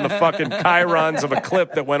put it on the fucking chyrons of a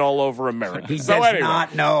clip that went all over America. He does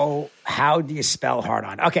not know. How do you spell hard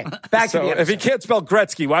on? Okay, back to the episode. If he can't spell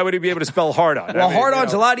Gretzky, why would he be able to spell hard on? Well, hard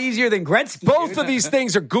on's a lot easier than Gretzky. Both of these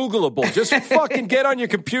things are Googleable. Just fucking get on your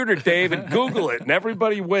computer, Dave, and Google it, and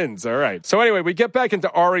everybody wins. All right. So anyway, we get back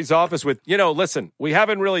into Ari's office with, listen, we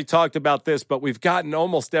haven't really talked about this, but we've gotten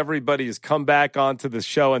almost everybody has come back onto the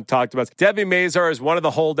show and talked about it. Debbie Mazar is one of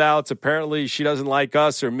the holdouts. Apparently, she doesn't like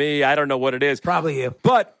us or me. I don't know what it is. Probably you.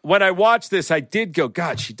 But when I watched this, I did go,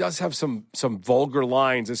 God, she does have some vulgar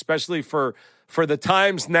lines, especially for the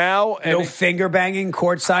times now. And no finger banging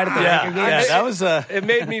courtside at the Laker game. Yeah, that was it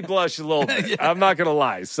made me blush a little bit. I'm not going to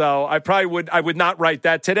lie. So I would not write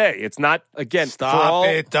that today. It's not, again, stop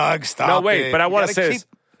it, Doug. Stop it. No, wait, but I want to say this.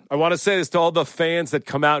 I want to say this to all the fans that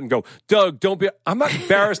come out and go, Doug, I'm not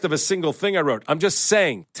embarrassed of a single thing I wrote. I'm just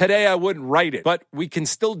saying, today I wouldn't write it, but we can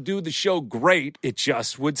still do the show great. It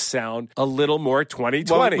just would sound a little more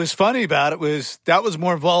 2020. What was funny about it was that was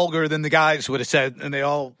more vulgar than the guys would have said, and they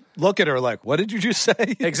all look at her like, what did you just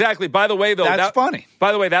say? Exactly. By the way, though, that's funny.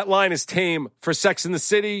 By the way, that line is tame for Sex and the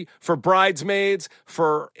City, for Bridesmaids,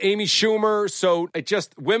 for Amy Schumer. So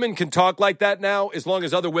women can talk like that now as long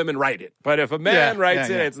as other women write it. But if a man writes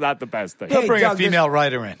it, it's not the best thing. They'll bring a female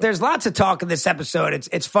writer in. There's lots of talk in this episode.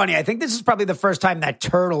 It's funny. I think this is probably the first time that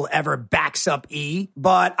Turtle ever backs up E.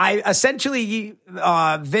 But I essentially,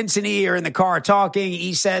 Vince and E are in the car talking.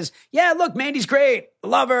 E says, yeah, look, Mandy's great.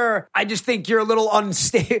 Love her. I just think you're a little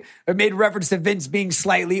unstable. I made reference to Vince being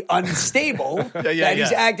slightly unstable.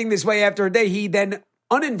 He's acting this way after a day. He then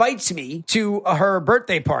uninvites me to her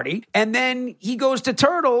birthday party. And then he goes to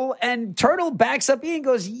Turtle, and Turtle backs up E and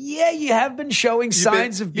goes, yeah, you have been showing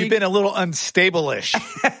signs of being... You've been a little unstable-ish,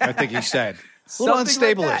 I think he said. A little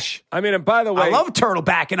unstable-ish. Like I mean, and by the way... I love Turtle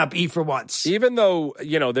backing up E for once. Even though,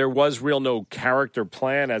 there was no character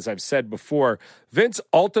plan, as I've said before, Vince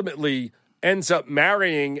ultimately ends up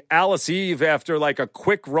marrying Alice Eve after like a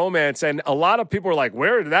quick romance. And a lot of people are like,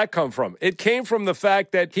 where did that come from? It came from the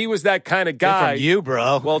fact that he was that kind of guy. From you,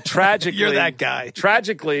 bro. Well, tragically. You're that guy.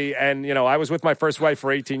 Tragically, and I was with my first wife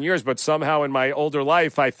for 18 years, but somehow in my older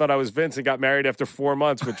life, I thought I was Vince and got married after 4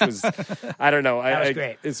 months, which was, I don't know. That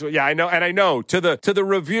was great. I know. And I know to the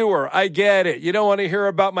reviewer, I get it. You don't want to hear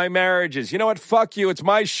about my marriages. You know what? Fuck you. It's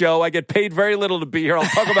my show. I get paid very little to be here. I'll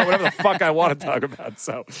talk about whatever the fuck I want to talk about.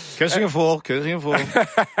 So kissing a fool. Kissing a fool.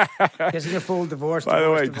 Kissing a fool, divorce. By the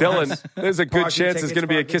way, divorce. Dylan, there's a good chance there's going to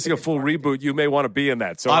be a Kissing a Fool reboot. You may want to be in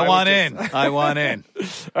that. So I want in.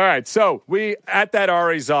 All right. So we at that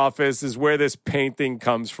Ari's office is where this painting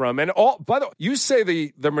comes from. And by the way, you say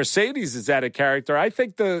the Mercedes is out of character. I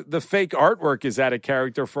think the fake artwork is out of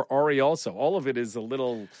character for Ari also. All of it is a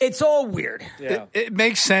little. It's all weird. Yeah. It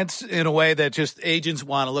makes sense in a way that just agents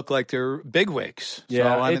want to look like they're bigwigs. Yeah,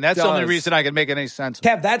 so, I mean, that's the only reason I can make any sense.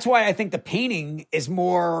 Kev, that's why I think the painting is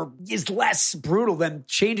less brutal than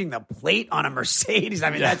changing the plate on a Mercedes.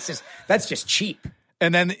 I mean, that's just cheap.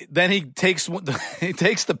 And then he takes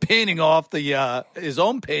the painting off his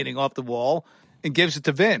own painting off the wall and gives it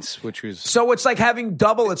to Vince, which was so it's like having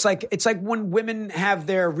double. It's like when women have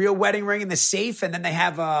their real wedding ring in the safe, and then they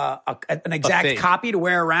have an exact copy to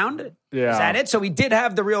wear around. Yeah. Is that it? So he did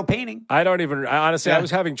have the real painting. I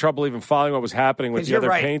was having trouble even following what was happening with the other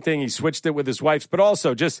painting. He switched it with his wife's, but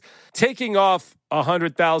also just taking off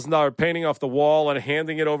 $100,000 painting off the wall and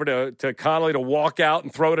handing it over to Connolly to walk out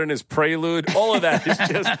and throw it in his prelude. All of that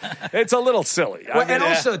is it's a little silly.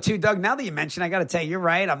 Also, too, Doug, now that you mentioned, I got to tell you, you're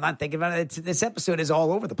right. I'm not thinking about it. This episode is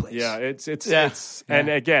all over the place. Yeah, it's and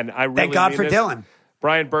again, I really thank God for this. Dylan.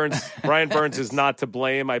 Brian Burns is not to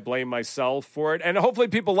blame. I blame myself for it. And hopefully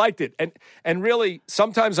people liked it. And really,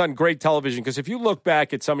 sometimes on great television, because if you look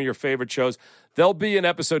back at some of your favorite shows, there'll be an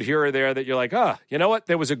episode here or there that you're like, you know what?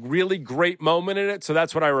 There was a really great moment in it. So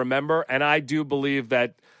that's what I remember. And I do believe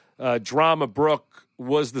that Drama Brooke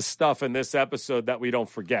was the stuff in this episode that we don't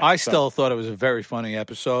forget. I still thought it was a very funny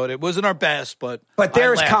episode. It wasn't our best, but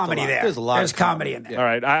there's comedy there. There's a lot of comedy in there. All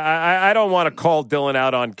right, I don't want to call Dylan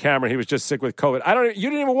out on camera. He was just sick with COVID. You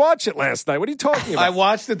didn't even watch it last night. What are you talking about? I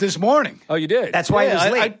watched it this morning. Oh, you did? That's why he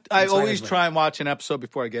was late. I always try and watch an episode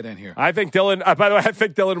before I get in here. I think Dylan. By the way, I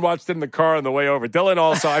think Dylan watched it in the car on the way over. Dylan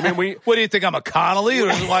also. I mean, What do you think? I'm a Connolly who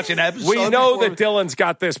doesn't watch an episode? We know that Dylan's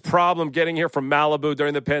got this problem getting here from Malibu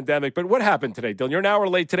during the pandemic. But what happened today, Dylan? You're an hour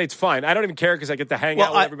late today. It's fine. I don't even care because I get to hang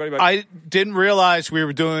out with everybody. But I didn't realize we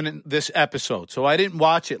were doing this episode, so I didn't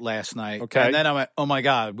watch it last night. Okay. And then I went, oh, my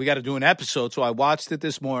God, we got to do an episode. So I watched it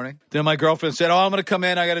this morning. Then my girlfriend said, I'm going to come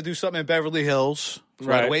in. I got to do something in Beverly Hills.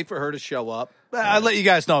 So I had to wait for her to show up. I let you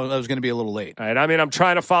guys know I was going to be a little late. All right. I mean, I'm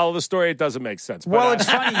trying to follow the story. It doesn't make sense. Well, it's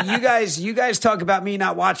funny. You guys talk about me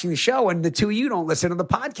not watching the show, and the two of you don't listen to the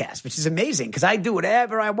podcast, which is amazing because I do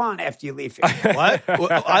whatever I want after you leave here. What?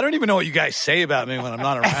 Well, I don't even know what you guys say about me when I'm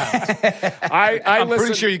not around. I'm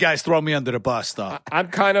pretty sure you guys throw me under the bus, though. I'm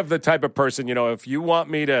kind of the type of person, if you want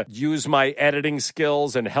me to use my editing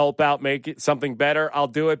skills and help out make it something better, I'll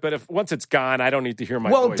do it. But if once it's gone, I don't need to hear my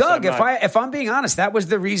voice. Well, Doug, if I'm being honest, that was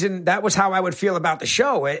the reason. That was how I would feel about the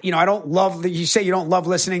show. I don't love. You say you don't love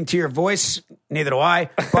listening to your voice. Neither do I.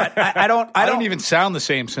 But I don't. I don't even sound the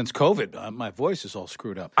same since COVID. My voice is all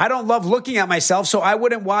screwed up. I don't love looking at myself, so I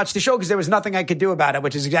wouldn't watch the show because there was nothing I could do about it.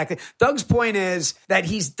 Which is exactly Doug's point is that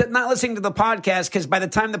he's not listening to the podcast because by the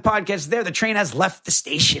time the podcast is there, the train has left the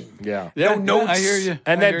station. Yeah. No notes. I hear you.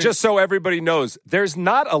 And then just so everybody knows, there's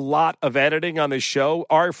not a lot of editing on this show.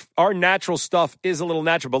 Our natural stuff is a little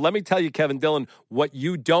natural. But let me tell you, Kevin Dillon, what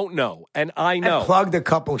you don't know, and I know. I plugged a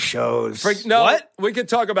couple shows. What? We can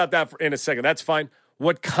talk about that in a second. That's fine.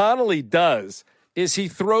 What Connolly does is he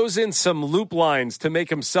throws in some loop lines to make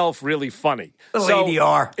himself really funny. So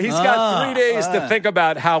ADR. He's got 3 days to think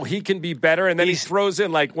about how he can be better, and then he throws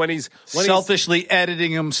in when he's selfishly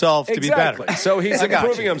editing himself to be better. So he's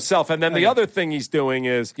improving himself. And then the other thing he's doing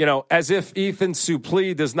is, as if Ethan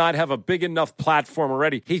Suplee does not have a big enough platform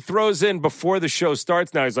already, he throws in before the show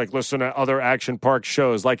starts. Now he's like, listen to other Action Park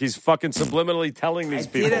shows. Like he's fucking subliminally telling these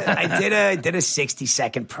people. I did a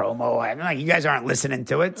 60-second promo. I'm like, you guys aren't listening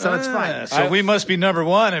to it, so it's fine. So we must be number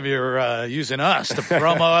one if you're using us to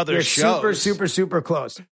promo other shows. Super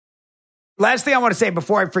close. Last thing I want to say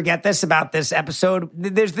before I forget this about this episode,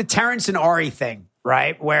 there's the Terrence and Ari thing,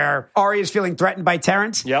 right? Where Ari is feeling threatened by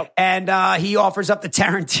Terrence. Yep. And he offers up the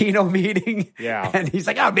Tarantino meeting. Yeah. And he's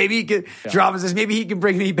like, maybe he could, Drama says, maybe he can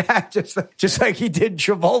bring me back just like he did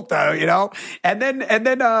Travolta, And then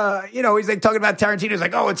he's like talking about Tarantino. He's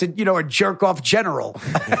like, it's a jerk off general.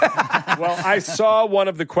 Well, I saw one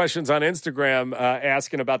of the questions on Instagram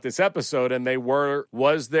asking about this episode, and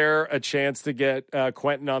was there a chance to get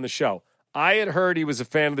Quentin on the show? I had heard he was a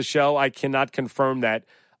fan of the show. I cannot confirm that.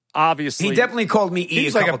 Obviously, he definitely called me E.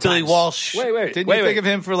 He's like a Billy Walsh. Didn't you think of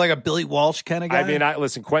him for like a Billy Walsh kind of guy? I mean,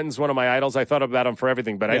 listen, Quentin's one of my idols. I thought about him for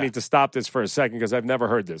everything, but I need to stop this for a second because I've never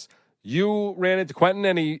heard this. You ran into Quentin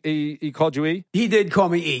and he called you E? He did call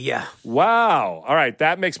me E, yeah. Wow. All right.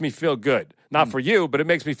 That makes me feel good. Not for you, but it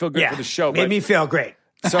makes me feel good for the show. Made me feel great.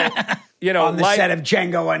 So, on the set of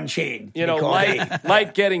Django Unchained.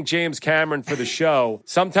 Like getting James Cameron for the show,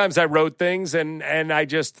 sometimes I wrote things and I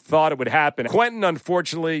just thought it would happen. Quentin,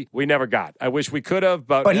 unfortunately, we never got. I wish we could have,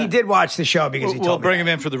 but he did watch the show because he told me. We'll bring him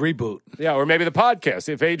in for the reboot. Yeah, or maybe the podcast.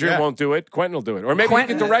 If Adrian won't do it, Quentin will do it. Or maybe he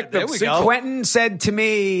can direct them. Quentin said to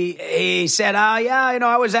me, he said,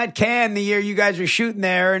 I was at Cannes the year you guys were shooting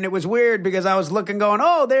there, and it was weird because I was looking going,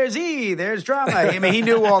 there's E, there's Drama. I mean, he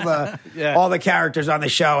knew all the characters on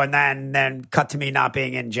the show, and then cut to me not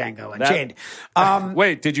being in Django Unchained.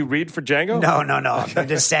 Wait, did you read for Django? No. I'm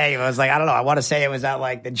just saying, I was like, I don't know. I want to say it was at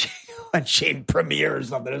like the Django Unchained premiere or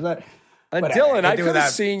something. Is that? Dylan, I could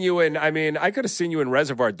have seen you in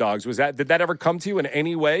Reservoir Dogs. Did that ever come to you in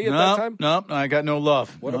any way at that time? No, I got no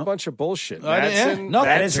love. What a bunch of bullshit.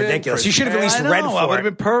 That is ridiculous. You should have at least read for it. That would have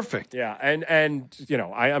been perfect. Yeah, and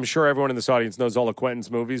I'm sure everyone in this audience knows all of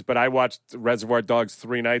Quentin's movies, but I watched Reservoir Dogs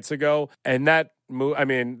 3 nights ago, and that I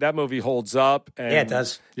mean, that movie holds up. And yeah, it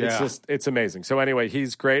does. It's amazing. So anyway,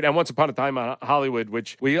 he's great. And Once Upon a Time in Hollywood,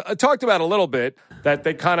 which we talked about a little bit, that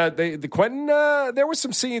the Quentin, there were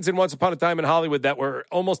some scenes in Once Upon a Time in Hollywood that were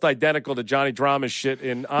almost identical to Johnny Drama's shit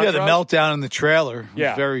in Entourage. Yeah, the meltdown in the trailer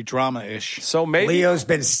was very drama-ish. So maybe Leo's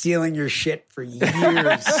been stealing your shit for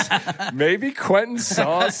years. Maybe Quentin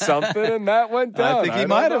saw something and that went down. I think he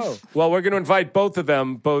might have. Well, we're going to invite both of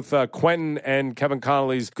them, both Quentin and Kevin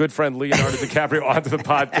Connolly's good friend Leonardo DiCaprio, onto the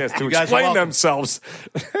podcast to explain themselves.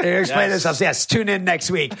 Explain themselves. Yes, tune in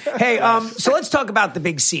next week. Hey, so let's talk about the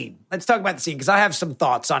big scene. Let's talk about the scene because I have some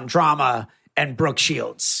thoughts on Drama and Brooke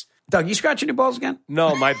Shields. Doug, you scratching your balls again?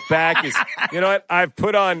 No, my back is... You know what? I've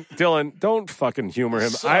put on... Dylan, don't fucking humor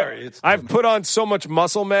him. Sorry. I've put on so much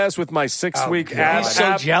muscle mass with my 6-week abs. He's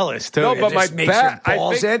so jealous, too. No, but my back... Your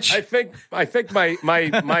balls itch? I think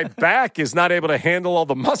my back is not able to handle all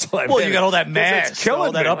the muscle I've you got all that mass. It's killing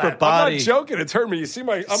all that me. upper body. I'm not joking. It's hurting me. You see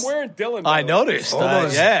I'm wearing Dylan. I noticed. All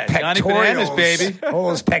those Johnny Bananas, baby. All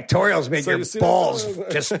those pectorials make your balls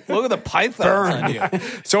just look at the pythons on you.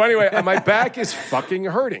 So anyway, my back is fucking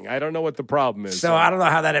hurting. I don't know what the problem is. So I don't know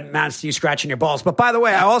how that amounts to you scratching your balls. But by the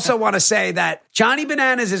way, I also want to say that Johnny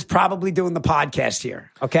Bananas is probably doing the podcast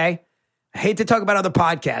here, okay? I hate to talk about other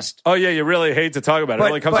podcasts. Oh, yeah, you really hate to talk about it. It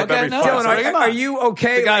only comes up every 5 seconds. Are you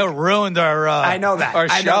okay? The guy who ruined our I know that. our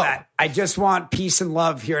show. I know that. I just want peace and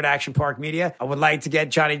love here at Action Park Media. I would like to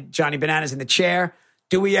get Johnny Bananas in the chair.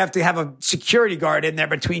 Do we have to have a security guard in there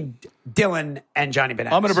between Dylan and Johnny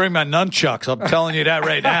Bananas? I'm going to bring my nunchucks. I'm telling you that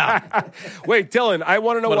right now. Wait, Dylan, I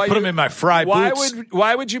want to know why put them in my fry boots.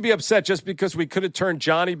 Why would you be upset just because we could have turned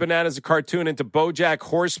Johnny Bananas, a cartoon, into BoJack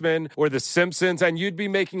Horseman or The Simpsons, and you'd be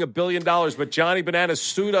making $1 billion, but Johnny Bananas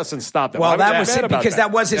sued us and stopped it? Well, that was it because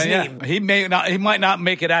that was his name. He might not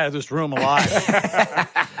make it out of this room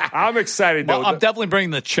alive. I'm excited, though. Well, I'm definitely bringing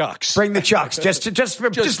the chucks. Bring the chucks.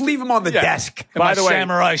 Just leave them on the desk. And by the way,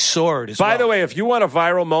 samurai sword. By the way, if you want a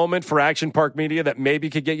viral moment for Action Park Media that maybe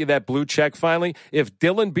could get you that blue check finally, if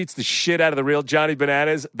Dylan beats the shit out of the real Johnny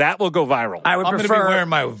Bananas, that will go viral. I'm going to be wearing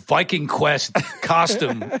my Viking Quest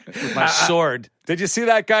costume with my sword. Did you see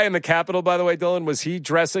that guy in the Capitol, by the way, Dylan? Was he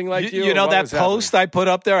dressing like you? You know that post I put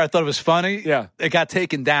up there? I thought it was funny. Yeah. It got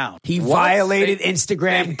taken down. He violated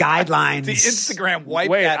Instagram guidelines. The Instagram wiped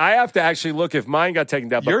that. Wait, that. I have to actually look if mine got taken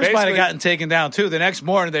down. Yours might have gotten taken down, too. The next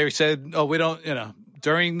morning, they said, we don't,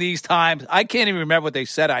 during these times, I can't even remember what they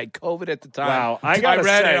said. I had COVID at the time. Wow, I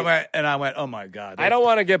read it and I went, oh my God. I don't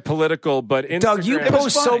want to get political, but Instagram... Doug, you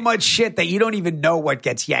post so much shit that you don't even know what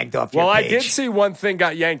gets yanked off your page. Well, I did see one thing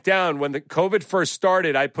got yanked down. When the COVID first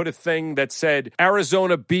started, I put a thing that said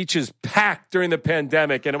Arizona beaches packed during the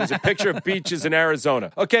pandemic, and it was a picture of beaches in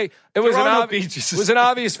Arizona. Okay, it was an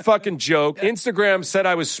obvious fucking joke. Instagram said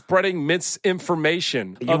I was spreading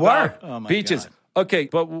misinformation about beaches. God. Okay,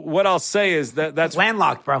 but what I'll say is that's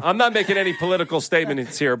landlocked, bro. I'm not making any political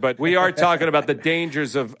statements here, but we are talking about the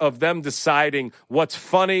dangers of them deciding what's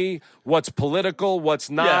funny, what's political, what's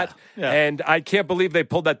not. Yeah. And I can't believe they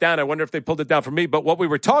pulled that down. I wonder if they pulled it down for me. But what we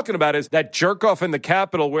were talking about is that jerk off in the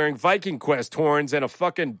Capitol wearing Viking Quest horns and a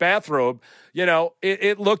fucking bathrobe.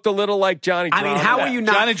 It looked a little like Johnny Drama. I mean, how are you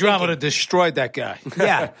not Johnny Drama would have destroyed that guy.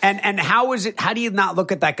 Yeah. And how do you not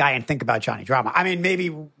look at that guy and think about Johnny Drama? I mean,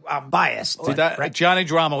 maybe I'm biased. Right? Johnny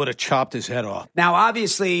Drama would have chopped his head off. Now,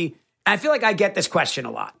 obviously, I feel like I get this question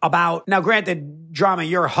a lot about, now granted, Drama,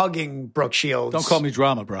 you're hugging Brooke Shields. Don't call me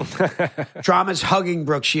Drama, bro. Drama's hugging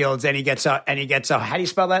Brooke Shields and he gets a, how do you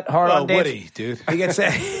spell that? Hard on Dave? Woody, dude. He gets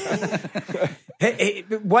a,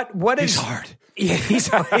 what is? He's hard. Yeah,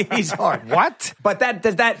 he's hard. What? But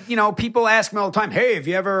does that, people ask me all the time, hey,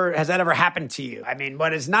 has that ever happened to you? I mean,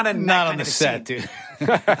 but it's not on the set, dude.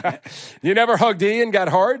 You never hugged Ian, got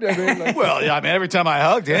hard? I mean, well, yeah, every time I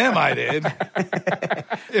hugged him, I did.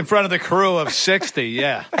 In front of the crew of 60,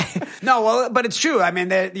 yeah. No, well, but it's true. I mean,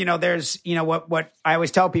 there's, what I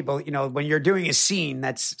always tell people, when you're doing a scene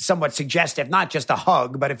that's somewhat suggestive, not just a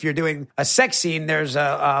hug, but if you're doing a sex scene, there's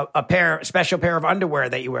a special pair of underwear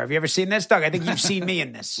that you wear. Have you ever seen this, Doug? I think you've seen me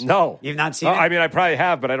in this. No. You've not seen it? I mean, I probably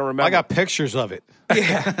have, but I don't remember. I got pictures of it.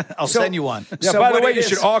 Yeah. I'll send you one. Yeah, so by the way, you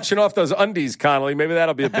should auction off those undies, Connolly. Maybe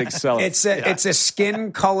that'll be a big seller. It's a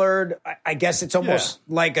skin-colored, I guess it's almost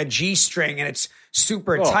like a G-string, and it's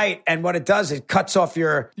super tight. And what it does, it cuts off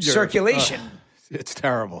your circulation. It's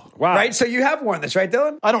terrible. Wow. Right? So you have worn this, right,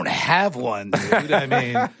 Dylan? I don't have one, dude. I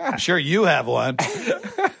mean, I'm sure you have one.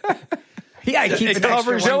 Yeah, I keep it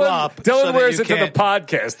covers you up. Dylan wears it to the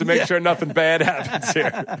podcast to make sure nothing bad happens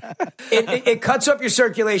here. It cuts up your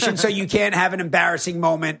circulation so you can't have an embarrassing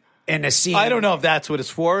moment in a scene. I don't know if that's what it's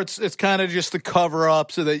for. It's kind of just to cover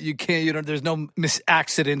up so that you can't, there's no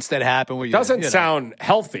accidents that happen. Where doesn't sound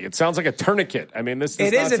healthy. It sounds like a tourniquet. I mean, this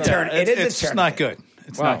it is a tourniquet. It's not good.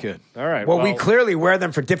 It's not good. All right. Well, we clearly wear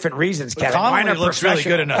them for different reasons, Kevin. Mine looks really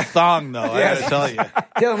good in a thong, though. I got to tell you.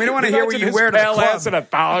 Dylan, we don't want to hear what you wear to the club. In a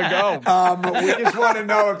thong. We just want to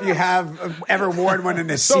know if you have ever worn one in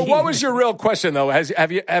a scene. So what was your real question, though?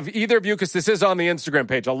 Have either of you, because this is on the Instagram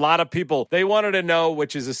page, a lot of people, they wanted to know,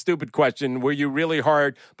 which is a stupid question, were you really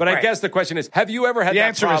hard? But I guess the question is, have you ever had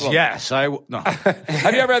that problem? The answer is yes. No.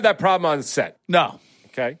 Have you ever had that problem on set? No.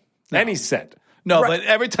 Okay. No. Any set? No, but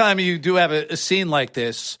every time you do have a scene like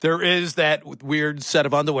this, there is that weird set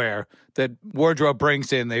of underwear that wardrobe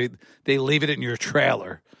brings in. They leave it in your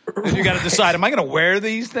trailer. And you got to decide, am I going to wear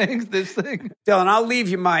these things, this thing? Dylan, I'll leave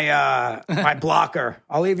you my my blocker.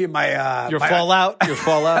 I'll leave you my... Your fallout? Your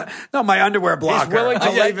fallout? No, my underwear blocker. He's willing to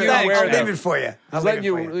let you wear I'll leave it for you.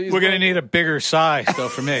 We're going to need a bigger size, though,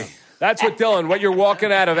 for me. That's what, Dylan, what you're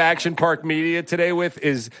walking out of Action Park Media today with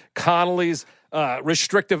is Connolly's...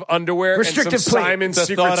 restrictive underwear and some Simon's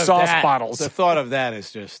secret sauce bottles. The thought of that is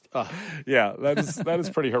just... Yeah, that is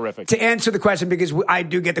pretty horrific. To answer the question, because I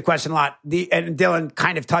do get the question a lot, and Dylan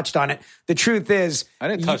kind of touched on it. The truth is... I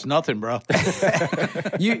didn't touch nothing, bro.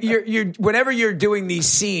 you're whenever you're doing these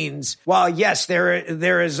scenes, while yes,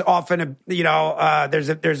 there is often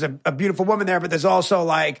there's a beautiful woman there, but there's also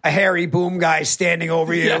like a hairy boom guy standing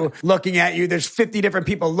over you, looking at you. There's 50 different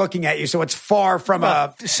people looking at you, so it's far from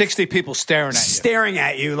 60 people staring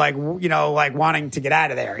at you like wanting to get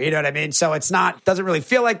out of there. You know what I mean? So doesn't really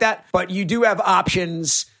feel like that, but you do have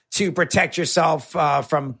options to protect yourself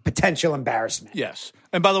from potential embarrassment. Yes.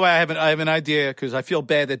 And by the way, I have an idea because I feel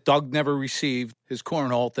bad that Doug never received his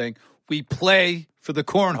cornhole thing. We play for the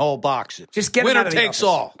cornhole boxes. Just get winner takes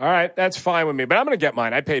all. All right, that's fine with me, but I'm going to get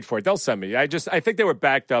mine. I paid for it. They'll send me. I think they were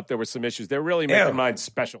backed up. There were some issues. They're really making mine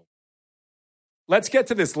special. Let's get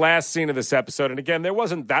to this last scene of this episode. And again, there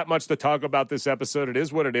wasn't that much to talk about this episode. It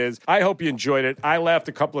is what it is. I hope you enjoyed it. I laughed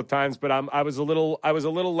a couple of times, but I was a little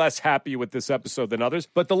less happy with this episode than others.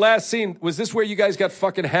 But the last scene, was this where you guys got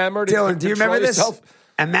fucking hammered? Dylan, do you remember this?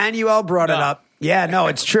 Emmanuel brought it up. Yeah, no,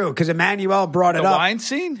 it's true, because Emmanuel brought it up. The wine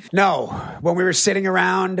scene? No, when we were sitting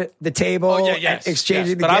around the table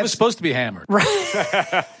exchanging the gifts. But I was supposed to be hammered.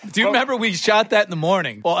 Right. Do you remember we shot that in the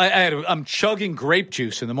morning? Well, I'm chugging grape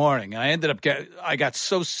juice in the morning. I ended up I got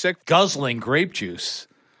so sick guzzling grape juice.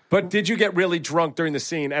 But did you get really drunk during the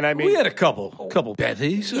scene? And I mean, we had a couple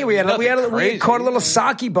bevies. Yeah, we caught a little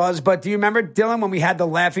sake buzz. But do you remember, Dylan, when we had the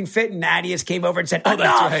laughing fit and Adius came over and said, "Oh,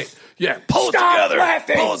 that's right. Yeah, pull it together.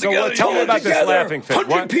 Laughing. Pull it together. Tell me about this laughing fit.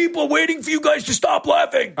 100 people waiting for you guys to stop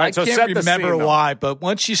laughing. I can't remember why, but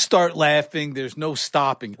once you start laughing, there's no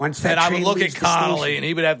stopping. And I would look at Connolly, and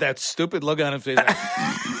he would have that stupid look on his face.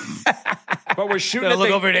 But we're shooting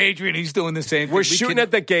look over at Adrian. He's doing the same thing. We're shooting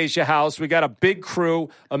at the geisha house. We got a big crew.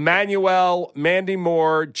 Emmanuel, Mandy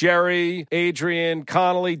Moore, Jerry, Adrian,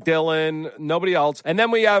 Connolly, Dylan, nobody else. And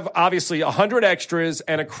then we have, obviously, 100 extras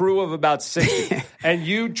and a crew of about 60. And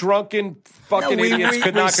you drunken fucking idiots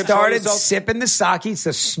could not control yourself. We started sipping the sake. It's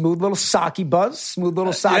a smooth little sake buzz.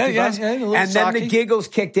 Buzz. And then the giggles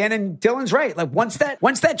kicked in. And Dylan's right. Like once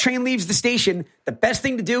that train leaves the station, the best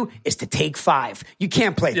thing to do is to take 5. You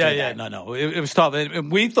can't play through that. No. It was tough.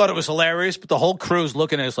 And we thought it was hilarious, but the whole crew's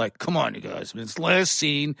looking at us like, come on, you guys. It's last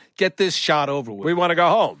scene. Get this shot over with. We want to go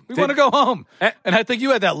home. We want to go home. And I think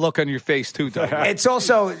you had that look on your face, too, Doug. It's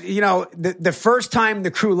also, the first time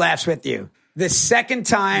the crew laughs with you. The second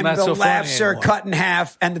time, the laughs are cut in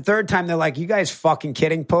half. And the third time, they're like, you guys fucking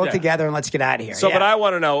kidding? Pull it together and let's get out of here. So, but I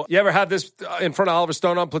want to know, you ever have this in front of Oliver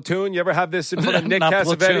Stone on Platoon? You ever have this in front of Nick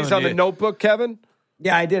Cassavetes on The Notebook, Kevin?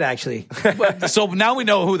 Yeah, I did, actually. So now we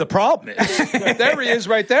know who the problem is. There he is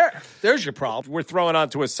right there. There's your problem. We're throwing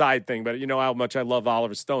onto a side thing, but you know how much I love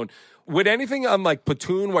Oliver Stone. Would anything on like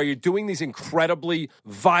Platoon where you're doing these incredibly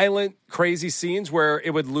violent, crazy scenes where it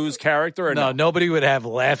would lose character? Or no, nobody would have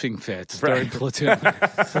laughing fits during Platoon.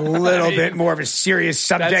 It's a little bit more of a serious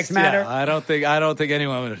subject matter. Yeah, I don't think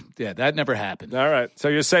anyone would. Yeah, that never happened. All right. So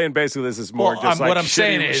you're saying basically this is more just like what I'm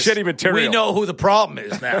saying is shitty material. We know who the problem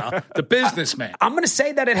is now. The businessman. I'm going to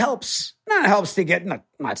say that it helps. It helps to get.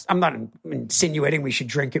 I'm not insinuating we should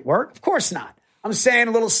drink at work. Of course not. I'm saying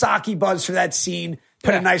a little sake buzz for that scene.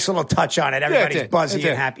 Put a nice little touch on it. Everybody's buzzy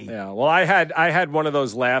and happy. Yeah. Well, I had one of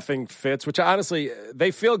those laughing fits, which honestly, they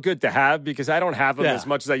feel good to have because I don't have them as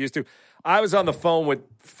much as I used to. I was on the phone with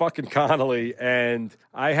fucking Connolly, and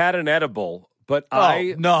I had an edible, But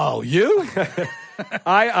no, you?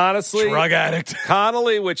 I honestly, drug addict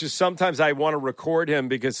Connolly, which is sometimes I want to record him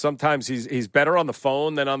because sometimes he's better on the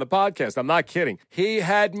phone than on the podcast. I'm not kidding. He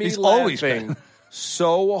had me laughing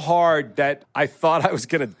so hard that I thought I was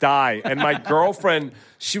going to die. And my girlfriend,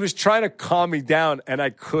 she was trying to calm me down, and I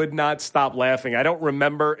could not stop laughing. I don't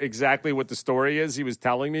remember exactly what the story is he was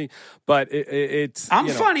telling me, but it's... I'm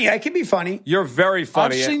funny. I can be funny. You're very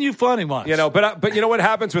funny. I've seen you funny once. But you know what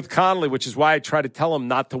happens with Connolly, which is why I try to tell him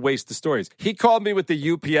not to waste the stories. He called me with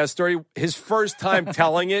the UPS story. His first time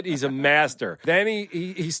telling it, he's a master. Then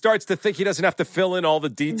he starts to think he doesn't have to fill in all the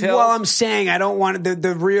details. Well, I'm saying I don't want...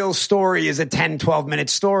 The real story is a 10,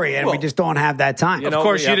 12-minute story, and we just don't have that time. Of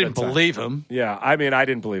course, you didn't believe him. Yeah, I mean, I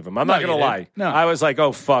didn't believe him. I'm not going to lie. No. I was like,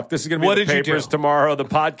 oh, fuck, this is going to be in the papers tomorrow. The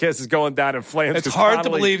podcast is going down in flames. It's hard to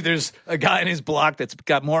believe there's a guy in his block that's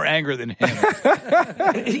got more anger than him.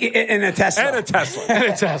 In a Tesla. And a Tesla. And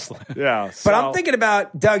a Tesla. Yeah. But I'm thinking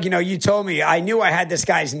about, Doug, you told me, I knew I had this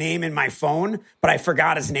guy's name in my phone, but I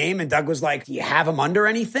forgot his name. And Doug was like, do you have him under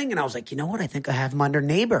anything? And I was like, you know what? I think I have him under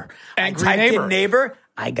neighbor. Angry I typed neighbor. in neighbor.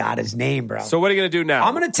 I got his name, bro. So what are you going to do now?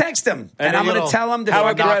 I'm going to text him, and I'm going to tell him. How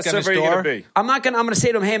aggressive are you going to be? I'm going to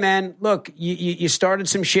say to him, hey, man, look, you started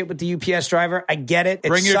some shit with the UPS driver. I get it.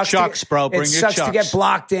 Bring your chucks, bro. Bring your chucks. It sucks to get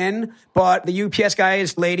blocked in, but the UPS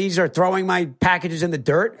guys, ladies, are throwing my packages in the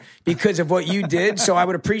dirt because of what you did. So I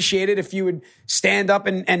would appreciate it if you would stand up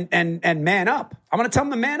and man up. I'm going to tell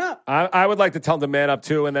him to man up. I would like to tell him to man up,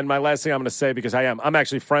 too. And then my last thing I'm going to say, because I'm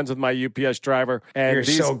actually friends with my UPS driver. And You're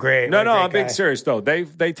so great. No, I'm being serious, though.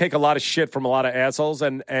 They take a lot of shit from a lot of assholes,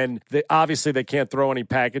 and obviously they can't throw any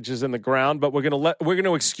packages in the ground, but we're going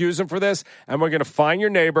to excuse them for this, and we're going to find your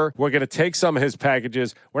neighbor. We're going to take some of his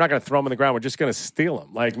packages. We're not going to throw them in the ground. We're just going to steal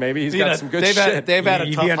them. Like, maybe he's got some good shit. They've had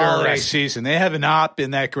a tough holiday season. They have not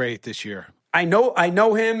been that great this year. I know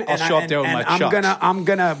him, I'll show up there with my chucks. I'm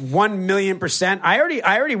gonna 1,000,000%. I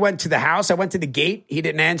already went to the house. I went to the gate. He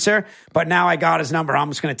didn't answer, but now I got his number. I'm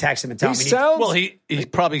just gonna text him and tell him. He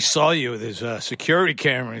probably saw you with his security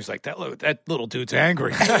camera. He's like, that little dude's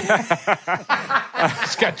angry. He's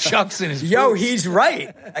got chucks in his. Yo, he's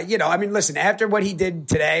right. Listen. After what he did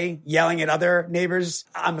today, yelling at other neighbors,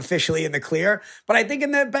 I'm officially in the clear. But I think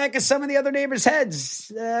in the back of some of the other neighbors'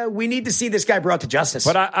 heads, we need to see this guy brought to justice.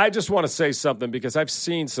 But I just want to say something, because I've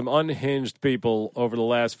seen some unhinged people over the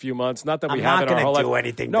last few months. Not that we haven't our whole life. I'm not going to do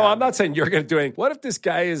anything. No, I'm not saying you're going to do anything. What if this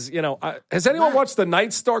guy is, has anyone watched the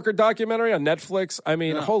Night Stalker documentary on Netflix? I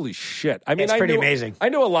mean, holy shit. I mean, it's pretty amazing. I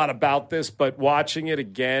knew a lot about this, but watching it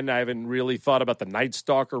again, I haven't really thought about the Night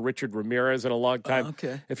Stalker, Richard Ramirez, in a long time.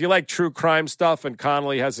 Okay. If you like true crime stuff, and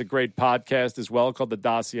Connolly has a great podcast as well called The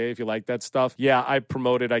Dossier, if you like that stuff. Yeah, I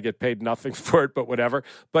promote it. I get paid nothing for it, but whatever.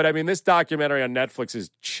 But I mean, this documentary on Netflix is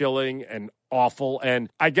chilling and awful. And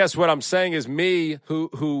I guess what I'm saying is me,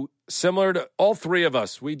 who similar to all three of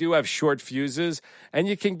us, we do have short fuses, and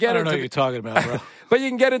you can get I don't know what you're talking about, bro. But you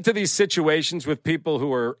can get into these situations with people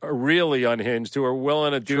who are really unhinged, who are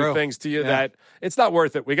willing to do things to you that it's not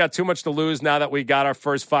worth it. We got too much to lose now that we got our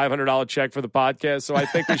first $500 check for the podcast. So I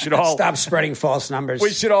think we should all stop spreading false numbers.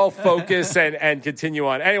 We should all focus and continue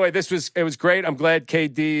on. Anyway, it was great. I'm glad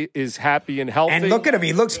KD is happy and healthy. And look at him.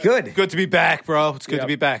 He looks good. Good to be back, bro. It's good to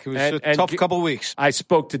be back. It was a tough couple of weeks. I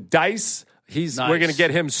spoke to Dice. We're going to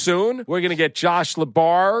get him soon. We're going to get Josh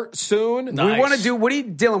LeBar soon. Nice. We want to do,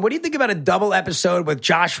 Dylan, what do you think about a double episode with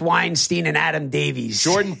Josh Weinstein and Adam Davies?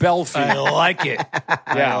 Jordan Belfi. I like it.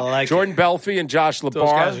 Jordan Belfi and Josh LeBar.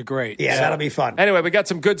 Those guys are great. Yeah, that'll be fun. Anyway, we got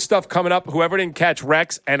some good stuff coming up. Whoever didn't catch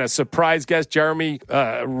Rex and a surprise guest, Jeremy,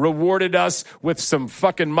 rewarded us with some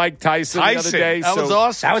fucking Mike Tyson the other day. That was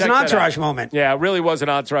awesome. That was an entourage moment. Yeah, it really was an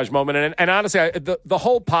entourage moment. And honestly, the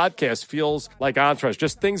whole podcast feels like entourage.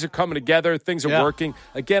 Just things are coming together. Things are working.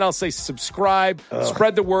 Again, I'll say subscribe,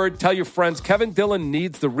 spread the word, tell your friends. Kevin Dillon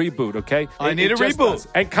needs the reboot, okay? I need a reboot. Does.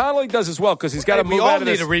 And Connolly does as well, because he's got to move out of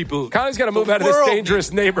this. We all need a reboot. Connolly's got to move out of this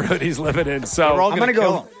dangerous neighborhood he's living in. So I'm going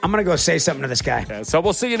to go say something to this guy. Yeah, so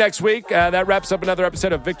we'll see you next week. That wraps up another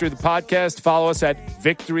episode of Victory the Podcast. Follow us at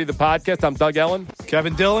Victory the Podcast. I'm Doug Ellen.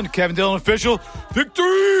 Kevin Dillon Official.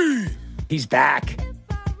 Victory! He's back.